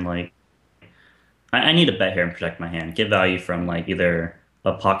turn. Like I need to bet here and protect my hand. Get value from like either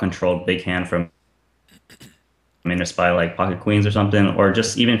a pot controlled big hand from Minus by like pocket queens or something, or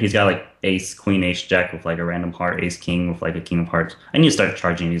just even if he's got like ace, queen, ace, jack with like a random heart, ace, king with like a king of hearts. I need to start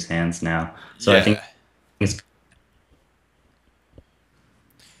charging these hands now. So I think Yeah, it's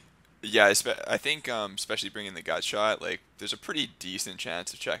yeah. I think especially bringing the gut shot, like there's a pretty decent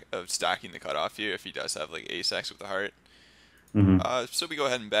chance of stacking the cutoff here if he does have like ace x with the heart. mhm. So we go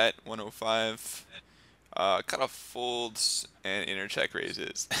ahead and bet 105. Cutoff folds and inner check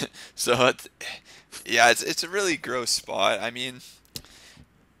raises. So yeah, it's a really gross spot.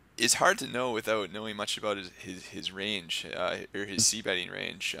 It's hard to know without knowing much about his range or his c betting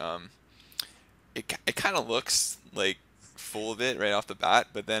range. It kind of looks like full of it right off the bat,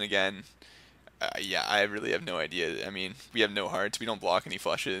 but then again, yeah, I really have no idea. We have no hearts. We don't block any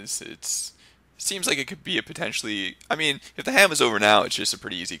flushes. It seems like it could be a potentially. If the hand was over now, it's just a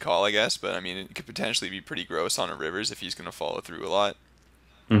pretty easy call, I guess. But it could potentially be pretty gross on a rivers if he's going to follow through a lot.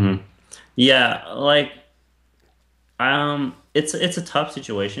 Mhm. Yeah, like it's a tough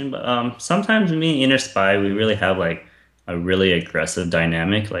situation, but sometimes me and Inner Spy we really have like a really aggressive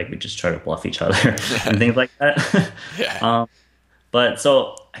dynamic. Like we just try to bluff each other and things like that. Yeah, Um, but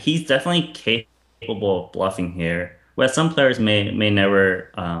so he's definitely capable of bluffing here, where some players may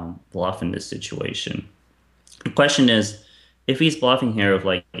never bluff in this situation. The question is, if he's bluffing here with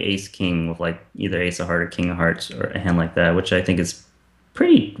like ace king with like either ace of heart or king of hearts or a hand like that, which I think is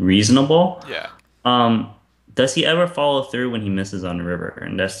pretty reasonable. yeah, Um, does he ever follow through when he misses on the river?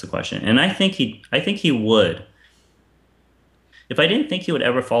 And that's the question. And I think he would. If I didn't think he would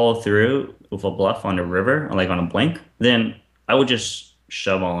ever follow through with a bluff on the river, or like on a blink, then I would just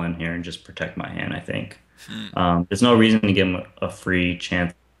shove all in here and just protect my hand, I think. hmm. There's no reason to give him a free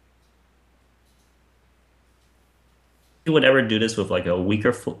chance. He would ever do this with like a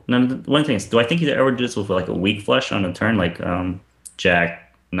weaker no, one thing is, do I think he'd ever do this with like a weak flush on a turn, like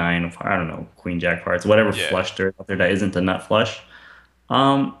Jack nine of I don't know, Queen Jack hearts, whatever Yeah, flush there out there that isn't a nut flush?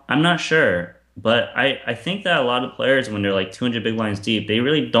 I'm not sure, but I think that a lot of players, when they're like 200 big blinds deep, they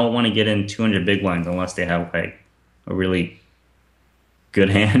really don't want to get in 200 big blinds unless they have like a really good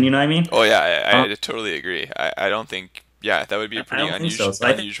hand. You know what I mean? oh yeah, Um, I totally agree. I don't think, yeah, that would be a I pretty don't think so. So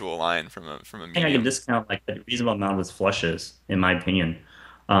unusual line from a think I can medium. discount like a reasonable amount of his flushes, in my opinion.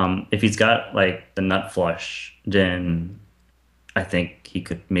 If he's got like the nut flush, then I think he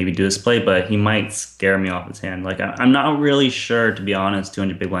could maybe do this play, but he might scare me off his hand. Like I'm not really sure, to be honest,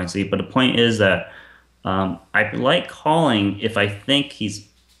 200 big blinds deep. But the point is that I like calling if I think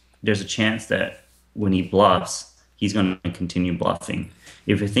there's a chance that when he bluffs, he's going to continue bluffing.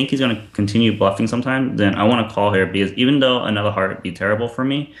 If I think he's going to continue bluffing sometime, then I want to call here because even though another heart would be terrible for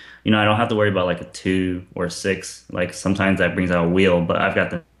me, I don't have to worry about like a two or a six. Like sometimes that brings out a wheel, but I've got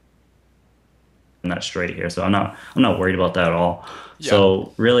the nut straight here, so I'm not worried about that at all. Yeah.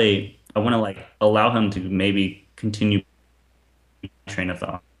 So really, I want to like allow him to maybe continue train of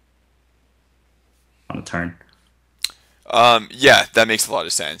thought on the turn. Yeah, that makes a lot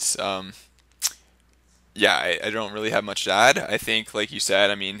of sense. Yeah, I don't really have much to add. I think, like you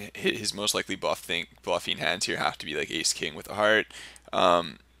said, his most likely bluffing hands here have to be like Ace King with a heart.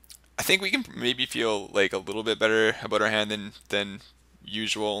 Um, I think we can maybe feel like a little bit better about our hand than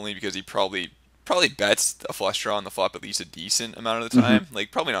usual, only because he probably bets a flush draw on the flop at least a decent amount of the Hmm. time.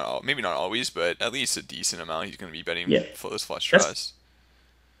 Like probably not all, maybe not always, but at least a decent amount. He's going to be betting Yeah, for those flush that's draws.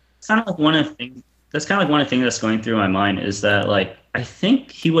 kind of like one of the things. That's kind of like one of the things that's going through my mind is that like I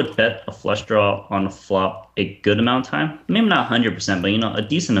think he would bet a flush draw on a flop a good amount of time, maybe not 100%, but a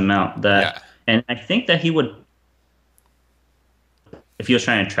decent amount. Yeah, And I think that he would, if he was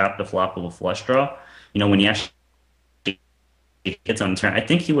trying to trap the flop of a flush draw, when he actually hits on turn, I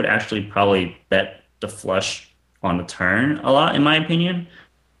think he would actually probably bet the flush on the turn a lot, in my opinion,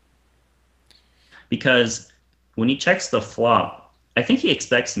 because when he checks the flop, I think he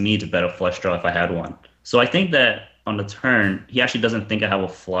expects me to bet a flush draw if I had one. So I think that on the turn, he actually doesn't think I have a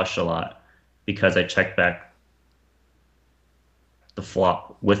flush a lot because I check back the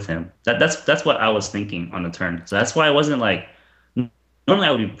flop with him. That's what I was thinking on the turn. So that's why I wasn't like normally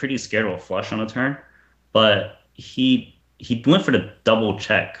I would be pretty scared of a flush on a turn, but he went for the double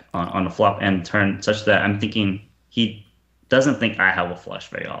check on the flop and turn such that I'm thinking he doesn't think I have a flush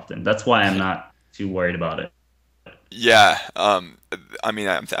very often. That's why I'm not too worried about it. Yeah, I mean,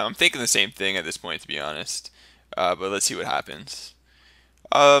 I'm thinking the same thing at this point, to be honest. But let's see what happens.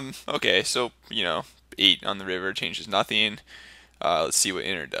 Okay, so eight on the river changes nothing. Let's see what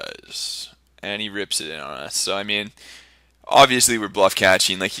inner does, and he rips it in on us. So I mean, obviously we're bluff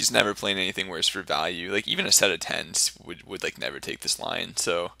catching. Like he's never playing anything worse for value. Like even a set of tens would like never take this line.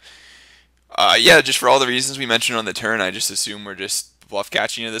 So yeah, just for all the reasons we mentioned on the turn, I just assume we're just bluff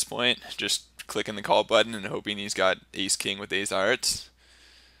catching at this point. Just clicking the call button and hoping he's got ace king with ace hearts.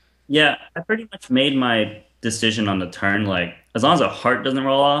 Yeah, I pretty much made my decision on the turn. Like as long as a heart doesn't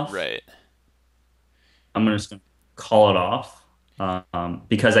roll off, Right. I'm just gonna call it off.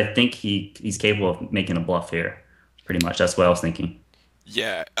 Because I think he's capable of making a bluff here. Pretty much, that's what I was thinking.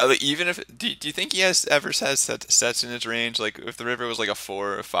 Yeah, like, even if do you think he has sets in his range? Like if the river was like a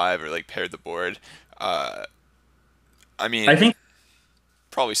four or a five or like paired the board, uh, I I mean think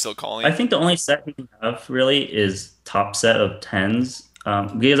probably still I calling. think the only set he can have really is top set of tens.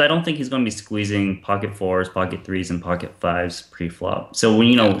 Because I don't think he's going to be squeezing pocket fours, pocket threes, and pocket fives pre-flop. So when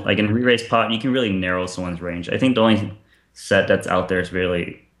Yeah, like in re-raise pot, you can really narrow someone's range. I think the only set that's out there is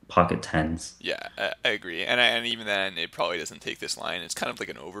really pocket tens. yeah, I agree. And even then, it probably doesn't take this line. It's kind of like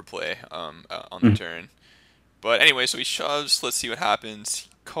an overplay on the Mm. turn. But anyway, so he shoves. Let's see what happens. He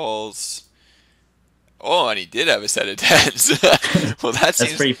calls. Oh, and he did have a set of tens. Well,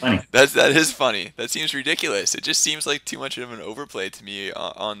 That's pretty funny. that is funny. That seems ridiculous. It just seems like too much of an overplay to me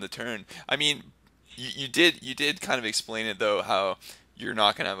on the turn. I mean, you did kind of explain it though how you're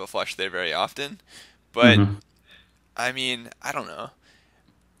not gonna have a flush there very often, but Hmm. I mean, I don't know.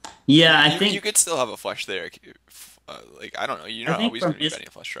 Yeah, You could still have a flush there. Like I don't know. You're I not think always from gonna be betting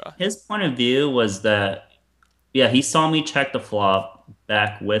a flush draw. his point of view was that yeah, he saw me check the flop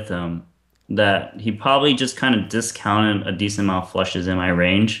back with him. That he probably just kind of discounted a decent amount of flushes in my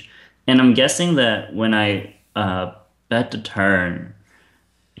range, and I'm guessing that when I bet the turn,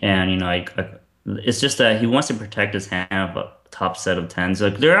 and it's just that he wants to protect his hand of a top set of tens.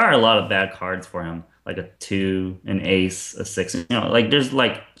 Like there are a lot of bad cards for him, like a two, an ace, a six. Like there's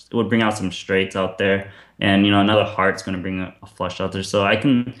like it would bring out some straights out there, and another heart's going to bring a flush out there. So I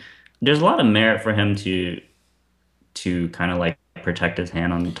can. There's a lot of merit for him to kind of like protect his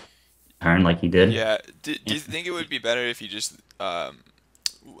hand on the turn like he did. Yeah. Do you think it would be better if you just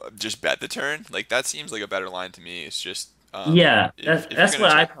bet the turn? Like that seems like a better line to me. It's just Yeah, if you're that's gonna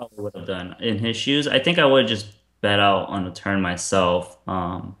what I check. probably would have done in his shoes. I think I would just bet out on the turn myself,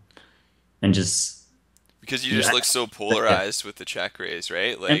 and just Because you just yeah, look so yeah. polarized with the check raise,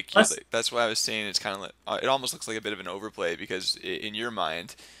 right? And plus, Like that's why I was saying it's kind of like it almost looks like a bit of an overplay because in your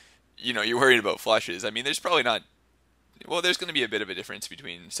mind, you're worried about flushes. I mean, there's probably not. Well, there's going to be a bit of a difference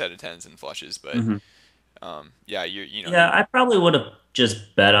between set of tens and flushes, but mhm. yeah, you're Yeah, I probably would have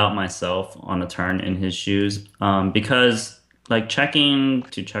just bet out myself on the turn in his shoes, because like checking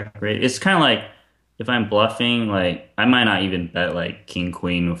to check rate, it's kind of like if I'm bluffing, like I might not even bet like king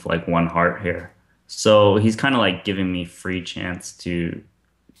queen with like one heart here. So he's kind of like giving me free chance to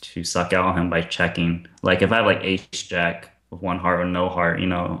suck out on him by checking. Like if I have like ace jack with one heart or no heart,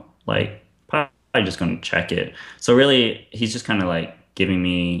 like probably just gonna check it. So really, he's just kind of like giving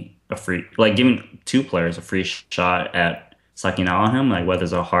me a free, like giving two players a free shot at sucking out on him, like whether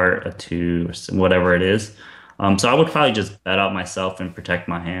it's a heart, a two, or whatever it is. So I would probably just bet out myself and protect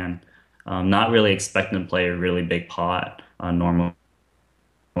my hand. Not really expecting to play a really big pot normally.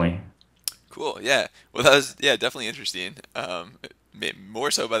 cool. Yeah. Well, that was yeah definitely interesting.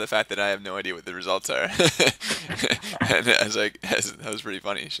 More so by the fact that I have no idea what the results are, and that was pretty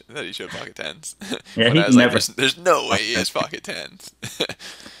funny that he showed pocket tens. Yeah, When he I was like, never. there's no way he has pocket tens.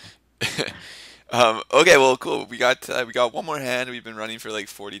 Okay, well, cool. We got one more hand. We've been running for like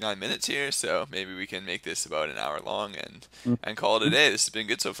 49 minutes here, so maybe we can make this about an hour long and call it a day. This has been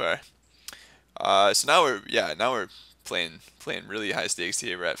good so far. So now we're playing really high stakes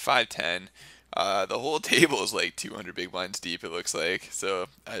here. We're at 510. The whole table is like 200 big blinds deep. It looks like. So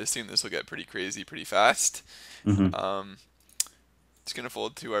I assume this will get pretty crazy pretty fast. Mhm. Um, It's gonna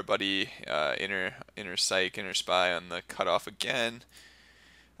fold to our buddy inner psych, inner spy on the cutoff again.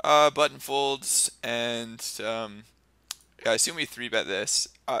 Button folds, and yeah, I assume we three bet this.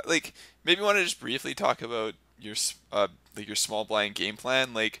 Like maybe want to just briefly talk about like your small blind game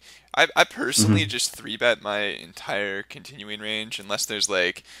plan. Like I personally Hmm. just three bet my entire continuing range unless there's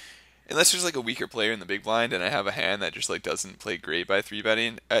like a weaker player in the big blind and I have a hand that just like doesn't play great by three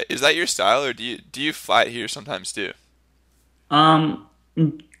betting. Is that your style, or do you flat here sometimes too? Um,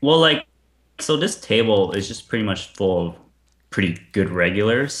 well, like, so this table is just pretty much full of pretty good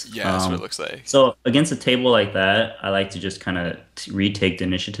regulars. Yeah, that's what it looks like. So against a table like that, I like to just kind of retake the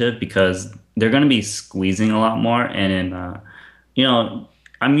initiative because they're going to be squeezing a lot more, and you know,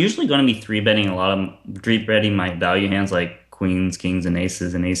 I'm usually going to be three betting a lot of three betting my value hands like queens, kings, and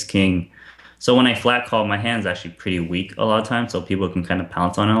aces, and ace king. So when I flat call, my hand's actually pretty weak a lot of times, so people can kind of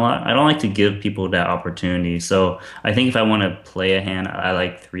pounce on it a lot. I don't like to give people that opportunity. So I think if I want to play a hand, I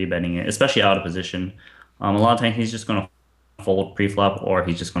like three betting it, especially out of position. A lot of times he's just going to fold pre-flop or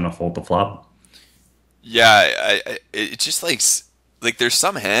he's just going to fold the flop. Yeah, it's just like there's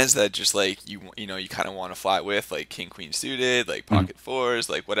some hands that just like you know you kind of want to flat with like king queen suited, like Mhm. pocket fours,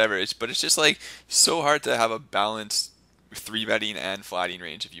 like whatever. It's just like so hard to have a balanced three betting and flatting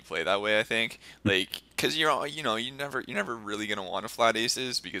range if you play that way. I think like because you're never really gonna want to flat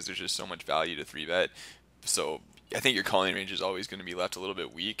aces because there's just so much value to three bet. So I think your calling range is always going to be left a little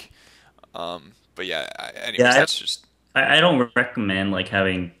bit weak. But yeah, anyways, Yeah, that's just I don't recommend like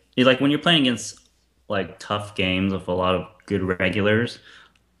having like when you're playing against like tough games with a lot of good regulars.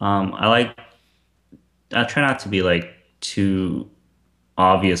 I try not to be like too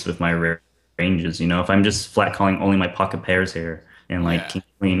obvious with my ranges. You know, if I'm just flat calling only my pocket pairs here and like yeah, king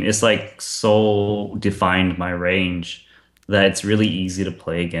queen, it's like so defined my range that it's really easy to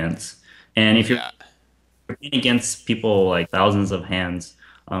play against. And if you're yeah. playing against people like thousands of hands,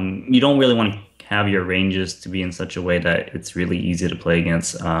 you don't really want to have your ranges to be in such a way that it's really easy to play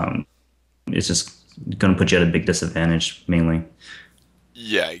against. It's just going to put you at a big disadvantage mainly.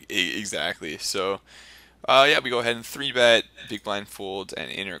 Yeah, exactly. So, yeah, we go ahead and three bet, big blind fold,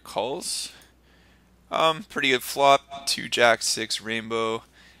 and inner calls. Pretty good flop. Two jack, six rainbow.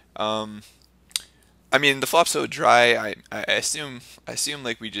 Um, I mean the flop's so dry. I assume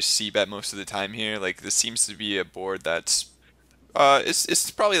like we just c bet most of the time here. Like this seems to be a board that's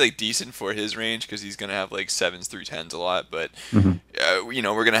it's probably like decent for his range because he's gonna have like sevens through tens a lot. But Mhm.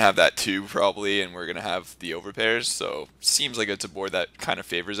 we're gonna have that too probably, and we're gonna have the overpairs. So seems like it's a board that kind of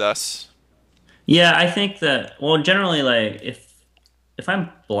favors us. Yeah, I think that, well, generally, like if I'm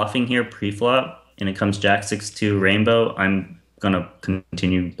bluffing here pre-flop and it comes Jack 6-2 rainbow, I'm gonna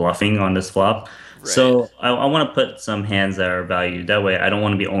continue bluffing on this flop. Right. So I want to put some hands that are valued. That way, I don't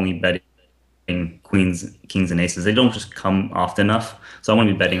want to be only betting queens, kings, and aces. They don't just come often enough. So I want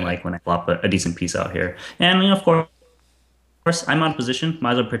to be betting Yeah. like when I flop a decent piece out here. And you know, of course, I'm out of position.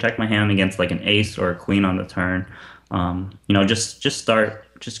 Might as well protect my hand against like an ace or a queen on the turn. Just start,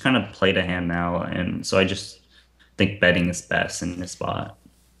 just kind of play the hand now. And so I just think betting is best in this spot.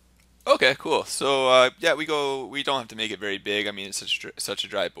 Okay, cool. So yeah, we don't have to make it very big. I mean, it's such a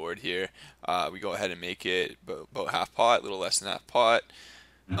dry board here. We go ahead and make it about half pot, a little less than half pot.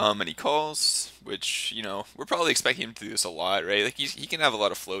 And he calls, which we're probably expecting him to do this a lot, right? Like he can have a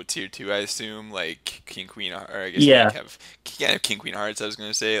lot of floats here too. I assume like king queen, or I guess Yeah. he can't have king queen hearts. I was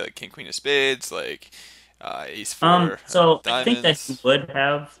gonna say like king queen of spades, like ace four So I think that he diamonds. would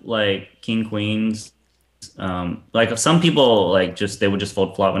have like king queens. Like some people like just they would just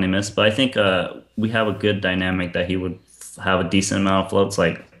fold flop when they miss, but I think we have a good dynamic that he would have a decent amount of floats.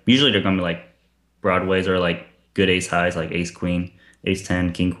 Like usually they're gonna be like broadways or like good ace highs, like ace queen, ace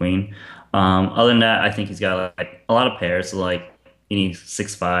 10, king queen. Other than that, I think he's got like a lot of pairs. So, like you need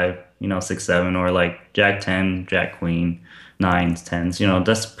 6-5, 6-7, or like jack 10, jack queen, nines, tens.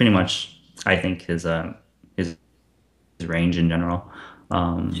 That's pretty much I think his range in general.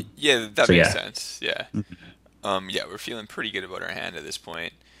 Yeah, that So makes yeah. sense. Yeah. Yeah, we're feeling pretty good about our hand at this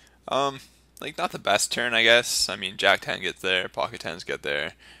point. Like not the best turn, I guess. I mean, Jack 10 gets there, Pocket 10s get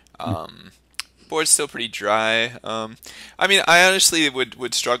there. Um, Board's still pretty dry. I mean, I honestly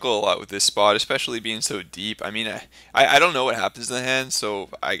would struggle a lot with this spot, especially being so deep. I mean, I don't know what happens in the hand, so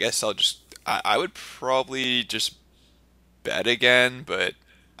I guess I would probably just bet again, but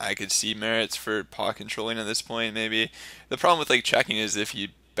I could see merits for pot controlling at this point, maybe. The problem with like checking is if he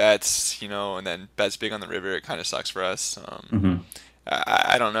bets, and then bets big on the river, it kind of sucks for us. Mhm.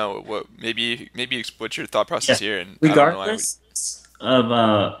 I don't know what maybe what's your thought process Yeah. here, and I don't know. I would. Regardless of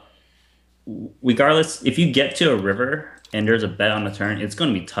regardless, if you get to a river and there's a bet on the turn, it's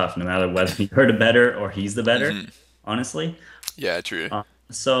going to be tough no matter whether you're the better or he's the better, Hmm. honestly. Yeah, true.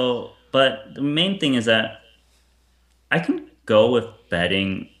 But the main thing is that I can go with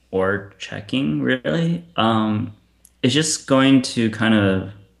betting or checking, really. It's just going to kind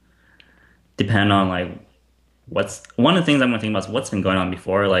of depend on like what's one of the things I'm gonna think about is what's been going on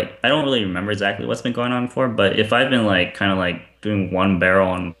before. Like I don't really remember exactly what's been going on before, but if I've been like kind of like doing one barrel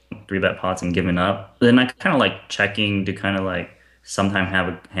on three bet pots and giving up, then I kind of like checking to kind of like sometime have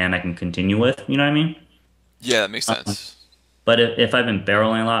a hand I can continue with. You know what I mean? Yeah, that makes Um, sense. but if I've been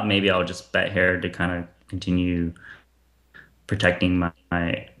barreling a lot, maybe I'll just bet here to kind of continue protecting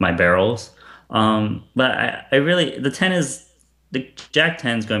my barrels. But I really the 10 is the Jack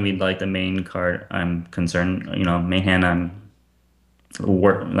 10 is going to be like the main card I'm concerned, main hand I'm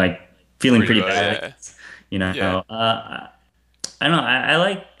like feeling Worried pretty about it, bad yeah. against, you know. Yeah. I don't know. I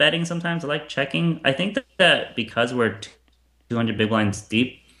like betting sometimes. I like checking. I think that because we're 200 big blinds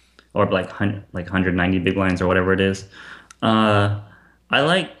deep, or like 190 big blinds or whatever it is, uh, I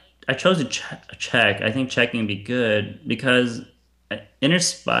like. I chose to check. I think checking would be good because Inner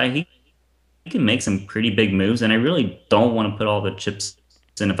Spy he can make some pretty big moves, and I really don't want to put all the chips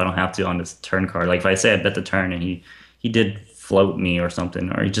in if I don't have to on this turn card. Like if I say I bet the turn and he did float me or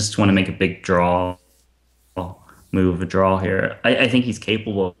something, or he just want to make a big move, a draw here. I think he's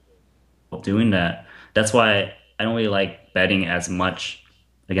capable of doing that. That's why I don't really like betting as much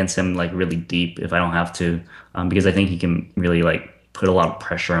against him, like really deep if I don't have to, because I think he can really like put a lot of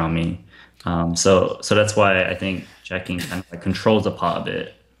pressure on me. So that's why I think checking kind of like controls the pot a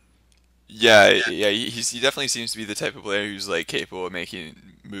bit. Yeah, yeah, he definitely seems to be the type of player who's like capable of making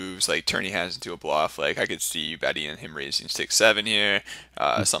moves, like turning hands into a bluff. Like I could see you betting on him raising 6-7 here,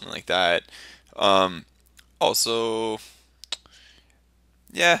 something like that. Um, Also,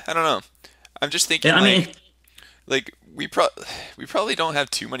 yeah, I don't know. I'm just Yeah, thinking I mean, like we probably don't have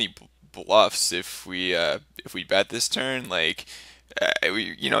too many bluffs if we bet this turn. Like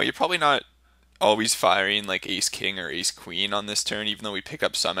you're probably not always firing like ace king or ace queen on this turn, even though we pick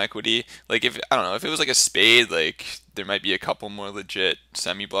up some equity. Like if I don't know if it was like a spade, like there might be a couple more legit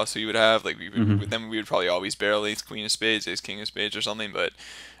semi bluffs we would have. Like mhm. then we would probably always barrel ace queen of spades, ace king of spades, or something. But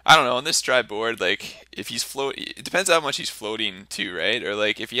I don't know on this dry board, like if he's float, it depends how much he's floating too, right? Or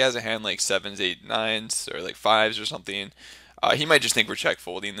like if he has a hand like sevens, eight, nines, or like fives or something. He might just think we're check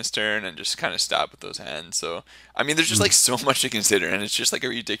folding this turn and just kind of stop with those hands. So, I mean, there's just like Mhm. so much to consider, and it's just like a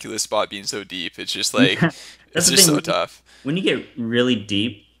ridiculous spot being so deep. It's just like, Yeah, that's it's the just thing. so tough. When you get really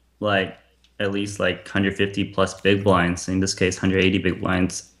deep, like at least like 150 plus big blinds, in this case 180 big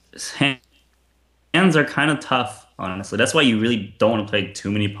blinds, hands are kind of tough, honestly. That's why you really don't want to play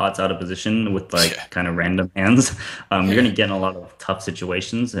too many pots out of position with Yeah, like kind of random hands. You're yeah, gonna get in a lot of tough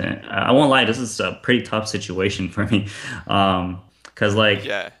situations, and I won't lie, this is a pretty tough situation for me, because like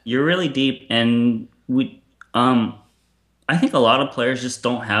yeah, you're really deep, and I think a lot of players just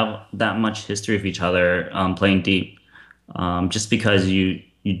don't have that much history of each other playing deep. Just because you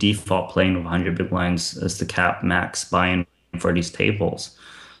default playing with 100 big blinds as the cap max buy-in for these tables.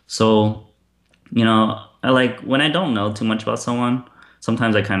 So, I like when I don't know too much about someone,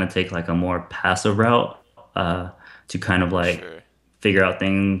 sometimes I kind of take like a more passive route uh, to kind of like sure. figure out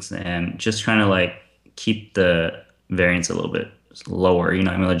things and just trying to like keep the variance a little bit lower. I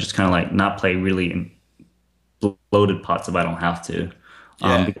mean, like just kind of like not play really loaded pots if I don't have to.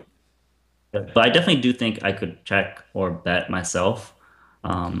 Um, Yeah, but I definitely do think I could check or bet myself.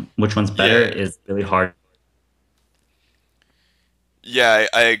 Which one's better yeah, is really hard. yeah.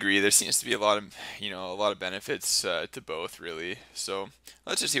 I agree. There seems to be a lot of benefits to both, really. So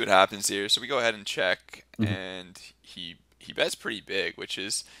let's just see what happens here. So we go ahead and check, Mhm. and he bets pretty big, which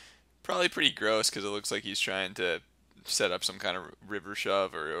is probably pretty gross because it looks like he's trying to set up some kind of river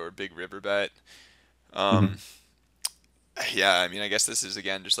shove or big river bet. Um, Mhm. yeah, I mean, I guess this is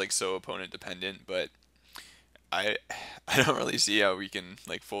again just like so opponent dependent, but I I don't really see how we can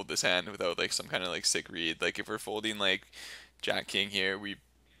like fold this hand without like some kind of like sick read. Like if we're folding like Jack King here,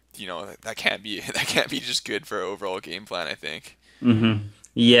 that can't be that can't be just good for our overall game plan, I think.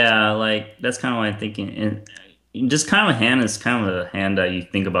 Yeah, like that's kind of what I'm thinking. And just kind of a hand is kind of a hand that you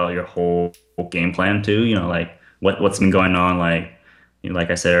think about your whole game plan too. Like what's been going on. Like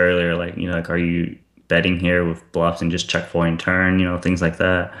like I said earlier, like like are you betting here with bluffs and just check folding turn? Things like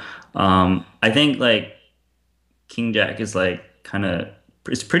that. I think like King Jack is like kind of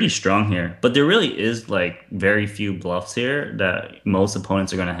it's pretty strong here, but there really is like very few bluffs here that most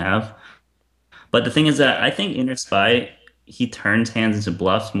opponents are going to have. But the thing is that Yeah, I think Inner Spy he turns hands into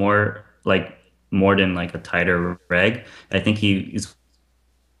bluffs more than like a tighter reg. I think he is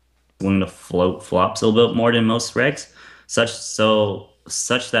willing to float flops a little bit more than most regs,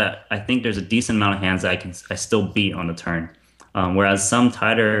 such that I think there's a decent amount of hands that I still beat on the turn. Whereas some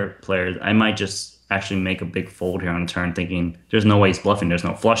tighter players, I might just actually make a big fold here on the turn, thinking there's no way he's bluffing. There's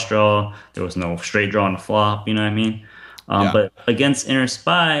no flush draw. There was no straight draw on the flop. You know what I mean? Yeah. But against Inner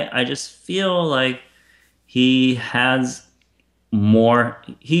Spy, I just feel like he has more.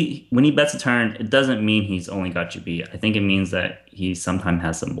 He when he bets a turn, it doesn't mean he's only got you beat. I think it means that he sometimes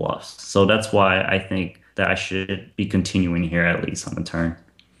has some bluffs. So that's why I think that I should be continuing here at least on the turn.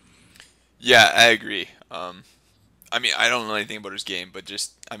 Yeah, I agree. I mean, I don't know anything about his game, but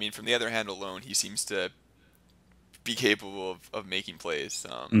just, I mean, from the other hand alone, he seems to be capable of making plays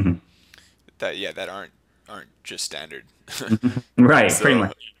Hmm. that, yeah, that aren't just standard. Right, pretty So,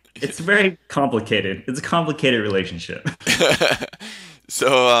 much. It's very complicated. It's a complicated relationship.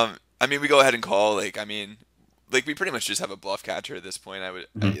 so I mean, we go ahead and call. Like, I mean, like we pretty much just have a bluff catcher at this point.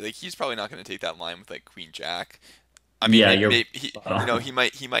 Mhm. Like he's probably not going to take that line with like Queen Jack. I mean, Yeah, you're maybe he, spot on.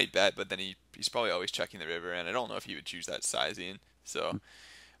 he might bet, but then he's probably always checking the river, and I don't know if he would choose that sizing. So,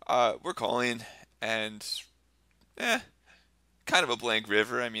 we're calling, and eh, kind of a blank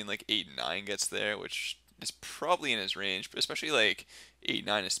river. I mean, like 8 and 9 gets there, which is probably in his range, but especially like 8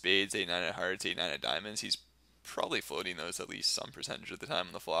 9 of spades, 8 9 of hearts, 8 9 of diamonds. He's probably floating those at least some percentage of the time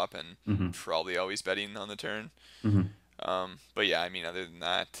on the flop, and Hmm. probably always betting on the turn. Hmm. But yeah, I mean, other than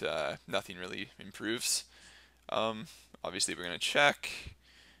that, nothing really improves. Um, Obviously, we're gonna check,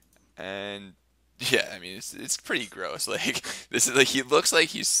 and yeah, I mean, it's pretty gross. Like this is like he looks like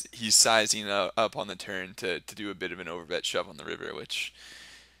he's sizing up on the turn to do a bit of an overbet shove on the river, which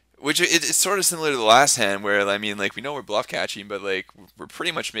it's sort of similar to the last hand where I mean like we know we're bluff catching, but like we're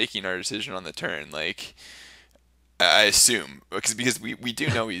pretty much making our decision on the turn. Like I assume because we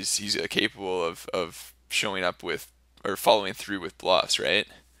do know he's capable of showing up with or following through with bluffs, right?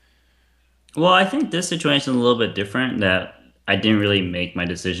 Well, I think this situation is a little bit different that I didn't really make my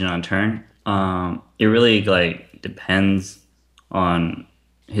decision on turn. It really like depends on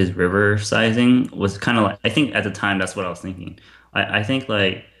his river sizing was kind of like I think at the time that's what I was thinking. I think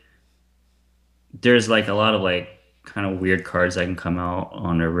like there's like a lot of like kind of weird cards that can come out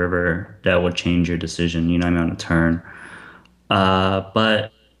on a river that would change your decision, you know what I mean, on a turn.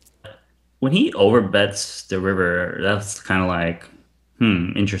 But when he overbets the river, that's kind of like,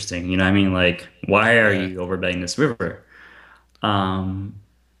 interesting. You know what I mean? Like, why are Yeah. you overbetting this river? Um,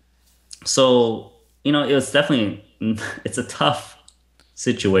 so, it was definitely, it's a tough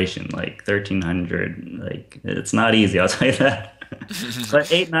situation. Like 1300, like, it's not easy, I'll tell you that.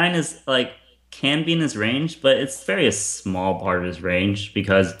 But 8 9 is like, can be in his range, but it's very a small part of his range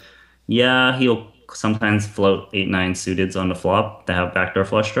because, yeah, he'll sometimes float 8 9 suiteds on the flop that have backdoor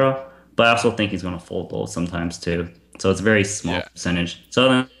flush draw. But I also think he's going to fold those sometimes too. So it's a very small Yeah. percentage. So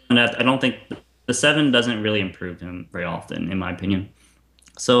then that I don't think the seven doesn't really improve him very often, in my opinion.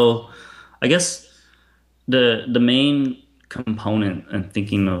 So I guess the main component in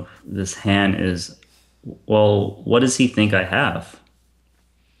thinking of this hand is, well, what does he think I have?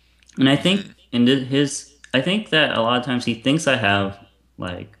 And I think Mm, I think that a lot of times he thinks I have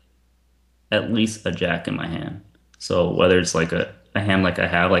like at least a jack in my hand. So whether it's like a hand like I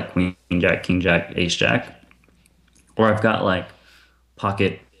have, like queen jack, king jack, ace jack, or I've got like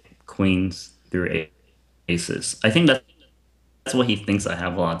pocket queens through aces. I think that's what he thinks I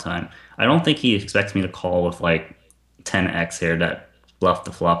have a lot of time. I don't think he expects me to call with like 10x here that bluff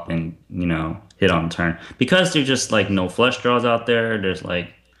the flop and, hit on turn. Because there's just like no flush draws out there. There's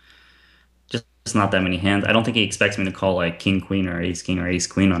like just not that many hands. I don't think he expects me to call like king or ace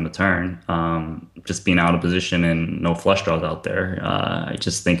queen on the turn. Just being out of position and no flush draws out there. I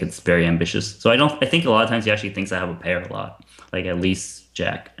just think it's very ambitious. So I think a lot of times he actually thinks I have a pair a lot, like at least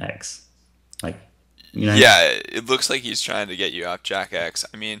Jack X. Like, what I yeah, it looks like he's trying to get you off Jack X.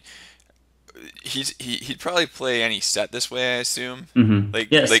 I mean, he'd probably play any set this way, I assume.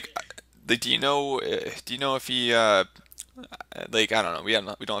 Like Yes. like do you know if he like I don't know, we don't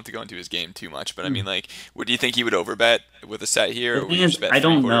have to go into his game too much, but I mean like would you think he would overbet with a set here The or would thing he is, just bet I three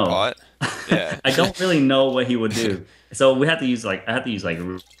don't quarter know. pot? Yeah. I don't really know what he would do. So we have to use like I have to use like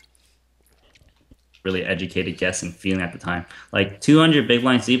really educated guess and feeling at the time. Like 200 big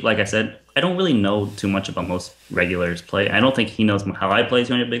blinds deep, like I said, I don't really know too much about most regulars play. I don't think he knows how I play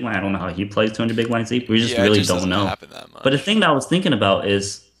 200 big blind. I don't know how he plays 200 big blinds deep. We just Yeah, it really just don't doesn't know. happen that But the much. thing that I was thinking about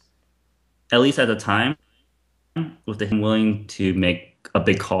is, at least at the time, with him willing to make a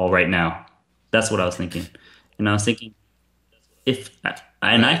big call right now. That's what I was thinking. And I was thinking, if,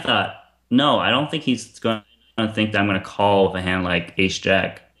 and I Right. thought, no, I don't think he's going to think that I'm going to call with a hand like ace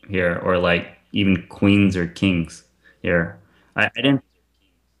jack here or like even queens or kings here. I didn't.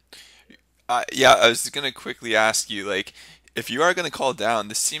 Yeah, I was gonna quickly ask you, like, if you are gonna call down,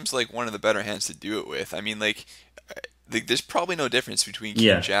 this seems like one of the better hands to do it with. I mean, like, like, there's probably no difference between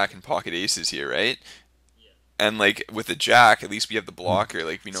King Yeah. Jack and pocket aces here, right? And like with the Jack, at least we have the Mhm. blocker.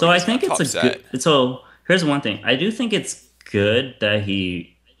 Like we know So he I doesn't think have it's top a set. good. So here's one thing. I do think it's good that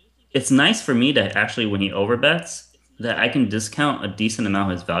he. It's nice for me to actually, when he overbets, that I can discount a decent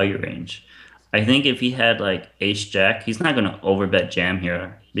amount of his value range. I think if he had like Ace Jack, he's not going to overbet jam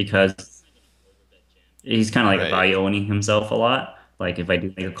here because he's kind of like Right. value owning himself a lot. Like if I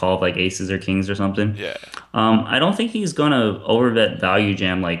do make a call of like aces or kings or something. Yeah. I don't think he's gonna overbet value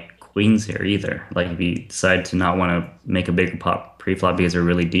jam like queens here either. Like if he decide to not want to make a bigger pop pre-flop because they're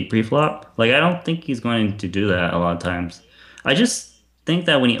really deep pre-flop, like I don't think he's going to do that a lot of times. I just think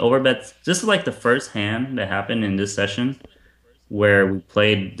that when he overbets, this is like the first hand that happened in this session where we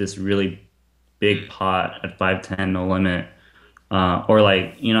played this really big Hmm. pot at 5-10 no limit, or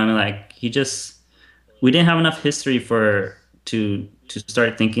like I mean, like he just we didn't have enough history for to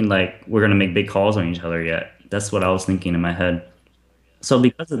start thinking like we're gonna make big calls on each other yet. That's what I was thinking in my head. So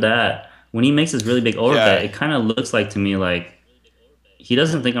because of that, when he makes this really big overbet, Yeah. it kind of looks like to me like he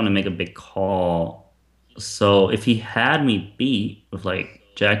doesn't think I'm gonna make a big call. So if he had me beat with like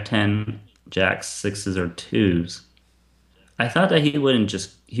Jack 10, Jack sixes or twos, I thought that he would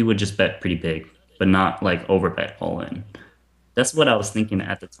just bet pretty big, but not like overbet all in. That's what I was thinking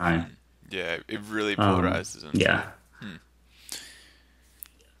at the time. Hmm. Yeah. It really polarizes him too. Yeah. Hmm.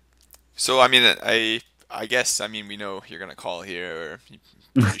 So I mean, I guess I mean we know you're gonna call here, or you're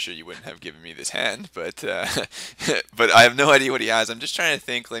pretty sure you wouldn't have given me this hand, but but I have no idea what he has. I'm just trying to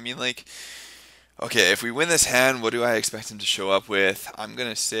think. I mean, like, okay, if we win this hand, what do I expect him to show up with? I'm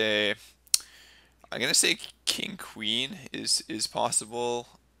gonna say King Queen is possible,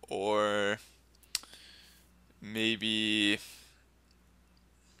 or maybe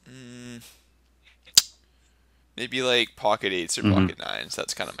mm, maybe like pocket eights or hmm pocket nines.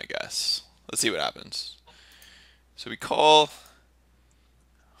 That's kind of my guess. Let's see what happens. So we call.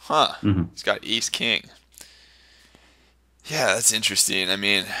 Huh. hmm He's got Ace King. Yeah, that's interesting. I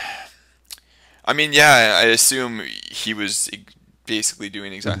mean, yeah, I assume he was basically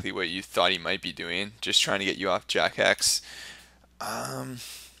doing hmm exactly what you thought he might be doing, just trying to get you off Jack X. Um,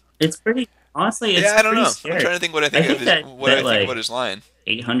 It's pretty, honestly, yeah, it's I don't pretty know. I'm scary. trying to think what I I think of think his that what I bet think about like his line.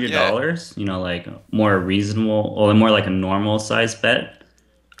 eight hundred Yeah, dollars, like more reasonable or more like a normal size bet.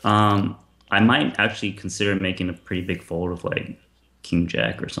 I might actually consider making a pretty big fold of like King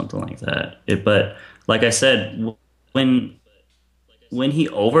Jack or something like that. But like I said, when he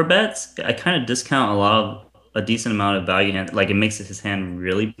overbets, I kind of discount a decent amount of value hand. Like it makes his hand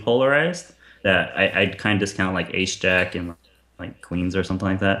really polarized. That I'd kind of discount like Ace Jack and like Queens or something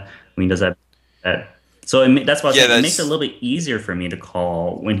like that. When he does that. So that's why I was yeah, saying it makes it a that's little bit easier for me to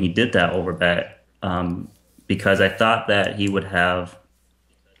call when he did that overbet, because I thought that he would have,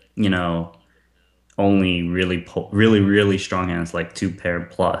 you know, only really strong hands like two pair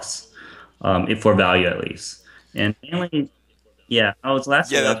plus, if for value at least. And mainly yeah,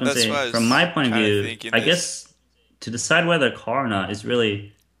 yeah, lastly, I was gonna that's why say, I from my was point of kind of view, thinking I this. guess to decide whether to call or not is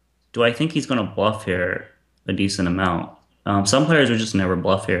really, do I think he's gonna bluff here a decent amount? Some players would just never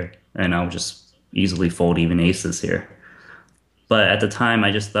bluff here, and I would just easily fold even aces here. But at the time,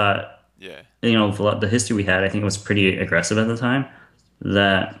 I just thought, Yeah, for the history we had, I think it was pretty aggressive at the time,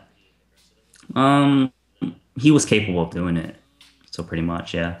 that um he was capable of doing it. So pretty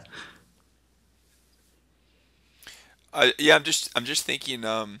much, yeah. yeah. I'm just thinking.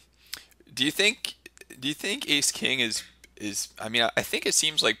 Do you think do you think Ace King is? I mean, I think it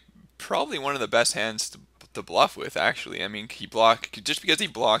seems like probably one of the best hands to bluff with. Actually, I mean, just because he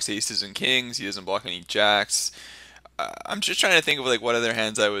blocks aces and kings, he doesn't block any jacks. I'm just trying to think of like what other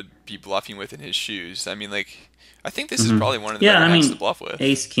hands I would be bluffing with in his shoes. I mean, like, I think this is hmm probably one of the Yeah, better I hands to mean, bluff with.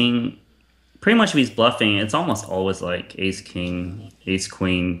 Ace King. Pretty much if he's bluffing, it's almost always like ace king, ace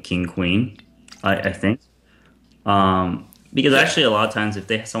queen, king queen. I think. Because Yeah, actually a lot of times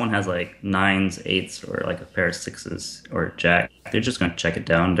if someone has like nines, eights, or like a pair of sixes or jack, they're just gonna check it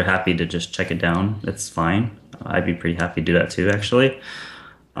down. They're happy to just check it down. That's fine. I'd be pretty happy to do that too, actually.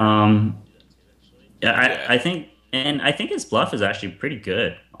 Um, yeah, yeah, I think his bluff is actually pretty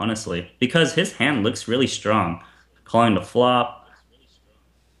good, honestly, because his hand looks really strong. Calling the flop,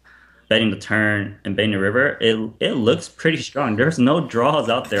 betting the turn and betting the river, it looks pretty strong. There's no draws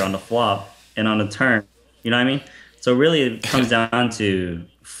out there on the flop and on the turn. You know what I mean? So really, it comes down to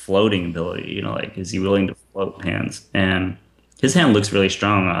floating ability. Like is he willing to float hands? And his hand looks really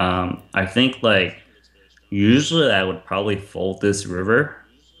strong. I think like usually I would probably fold this river.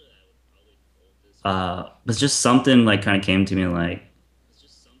 But just something like kind of came to me like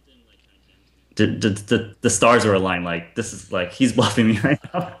the stars were aligned. Like this is like he's bluffing me right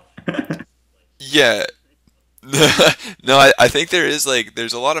now. yeah. No, I think there is like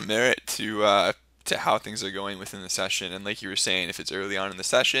there's a lot of merit to how things are going within the session. And like you were saying, if it's early on in the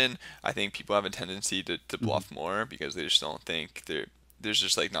session, I think people have a tendency to Mhm. bluff more because they just don't think there's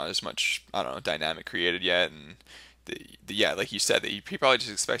just like not as much, I don't know, dynamic created yet. And yeah, like you said, that he probably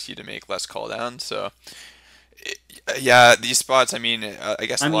just expects you to make less call down. So yeah, these spots, I mean, I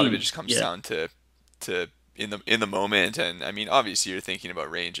guess I a lot of it mean, just comes yeah. down to in the moment, and I mean, obviously you're thinking about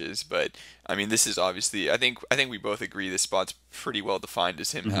ranges, but I mean, this is obviously, I think we both agree this spot's pretty well defined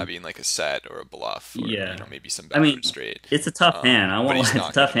as him Mhm. having like a set or a bluff or Yeah. maybe some I backward mean, straight, it's a tough hand. I but won't lie, he's it's a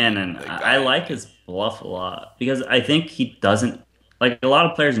not going tough to be hand, and like I bad. like his bluff a lot because I think he doesn't like a lot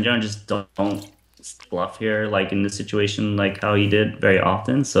of players in general just don't bluff here, like in this situation, like how he did very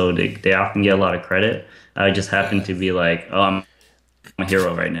often. So they often get a lot of credit. I just happen Yeah. to be like, oh, I'm a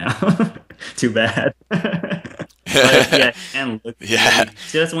hero right now. Too bad. But yeah, and look Yeah. really.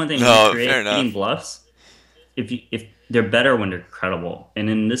 See, that's one thing when you're No, fair creating enough. bluffs. If they're better when they're credible, and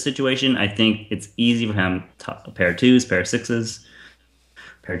in this situation, I think it's easy for him to pair of twos, pair of sixes,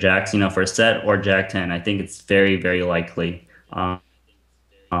 pair of jacks. For a set or jack ten, I think it's very very likely. Um,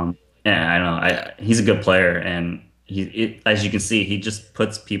 yeah, I don't know. Yeah. He's a good player, and as you can see, he just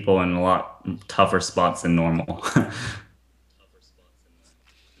puts people in a lot tougher spots than normal.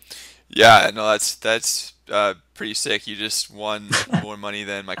 Yeah, no, that's pretty sick. You just won more money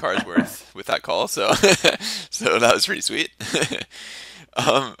than my car's worth with that call, so so that was pretty sweet.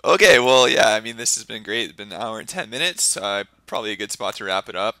 Okay, well, yeah, I mean, this has been great. It's been an hour and 10 minutes. Probably a good spot to wrap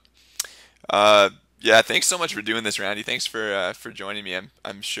it up. Yeah, thanks so much for doing this, Randy. Thanks for joining me.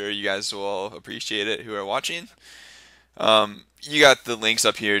 I'm sure you guys will appreciate it who are watching. You got the links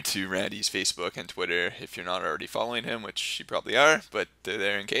up here to Randy's Facebook and Twitter if you're not already following him, which you probably are, but they're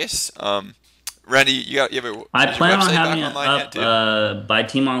there in case. Randy, you have a I is your plan on website having back it online yet up too? by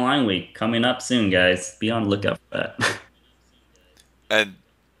Team Online Week coming up soon, guys. Be on the lookout for that. And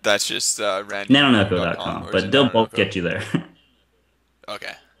that's just randywu.com nanonoko.com, or is it but they'll both nanonoko? get you there.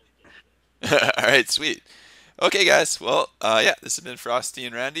 Okay. All right, sweet. Okay, guys. Well, yeah, this has been Frosty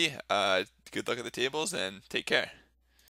and Randy. Good luck at the tables and take care.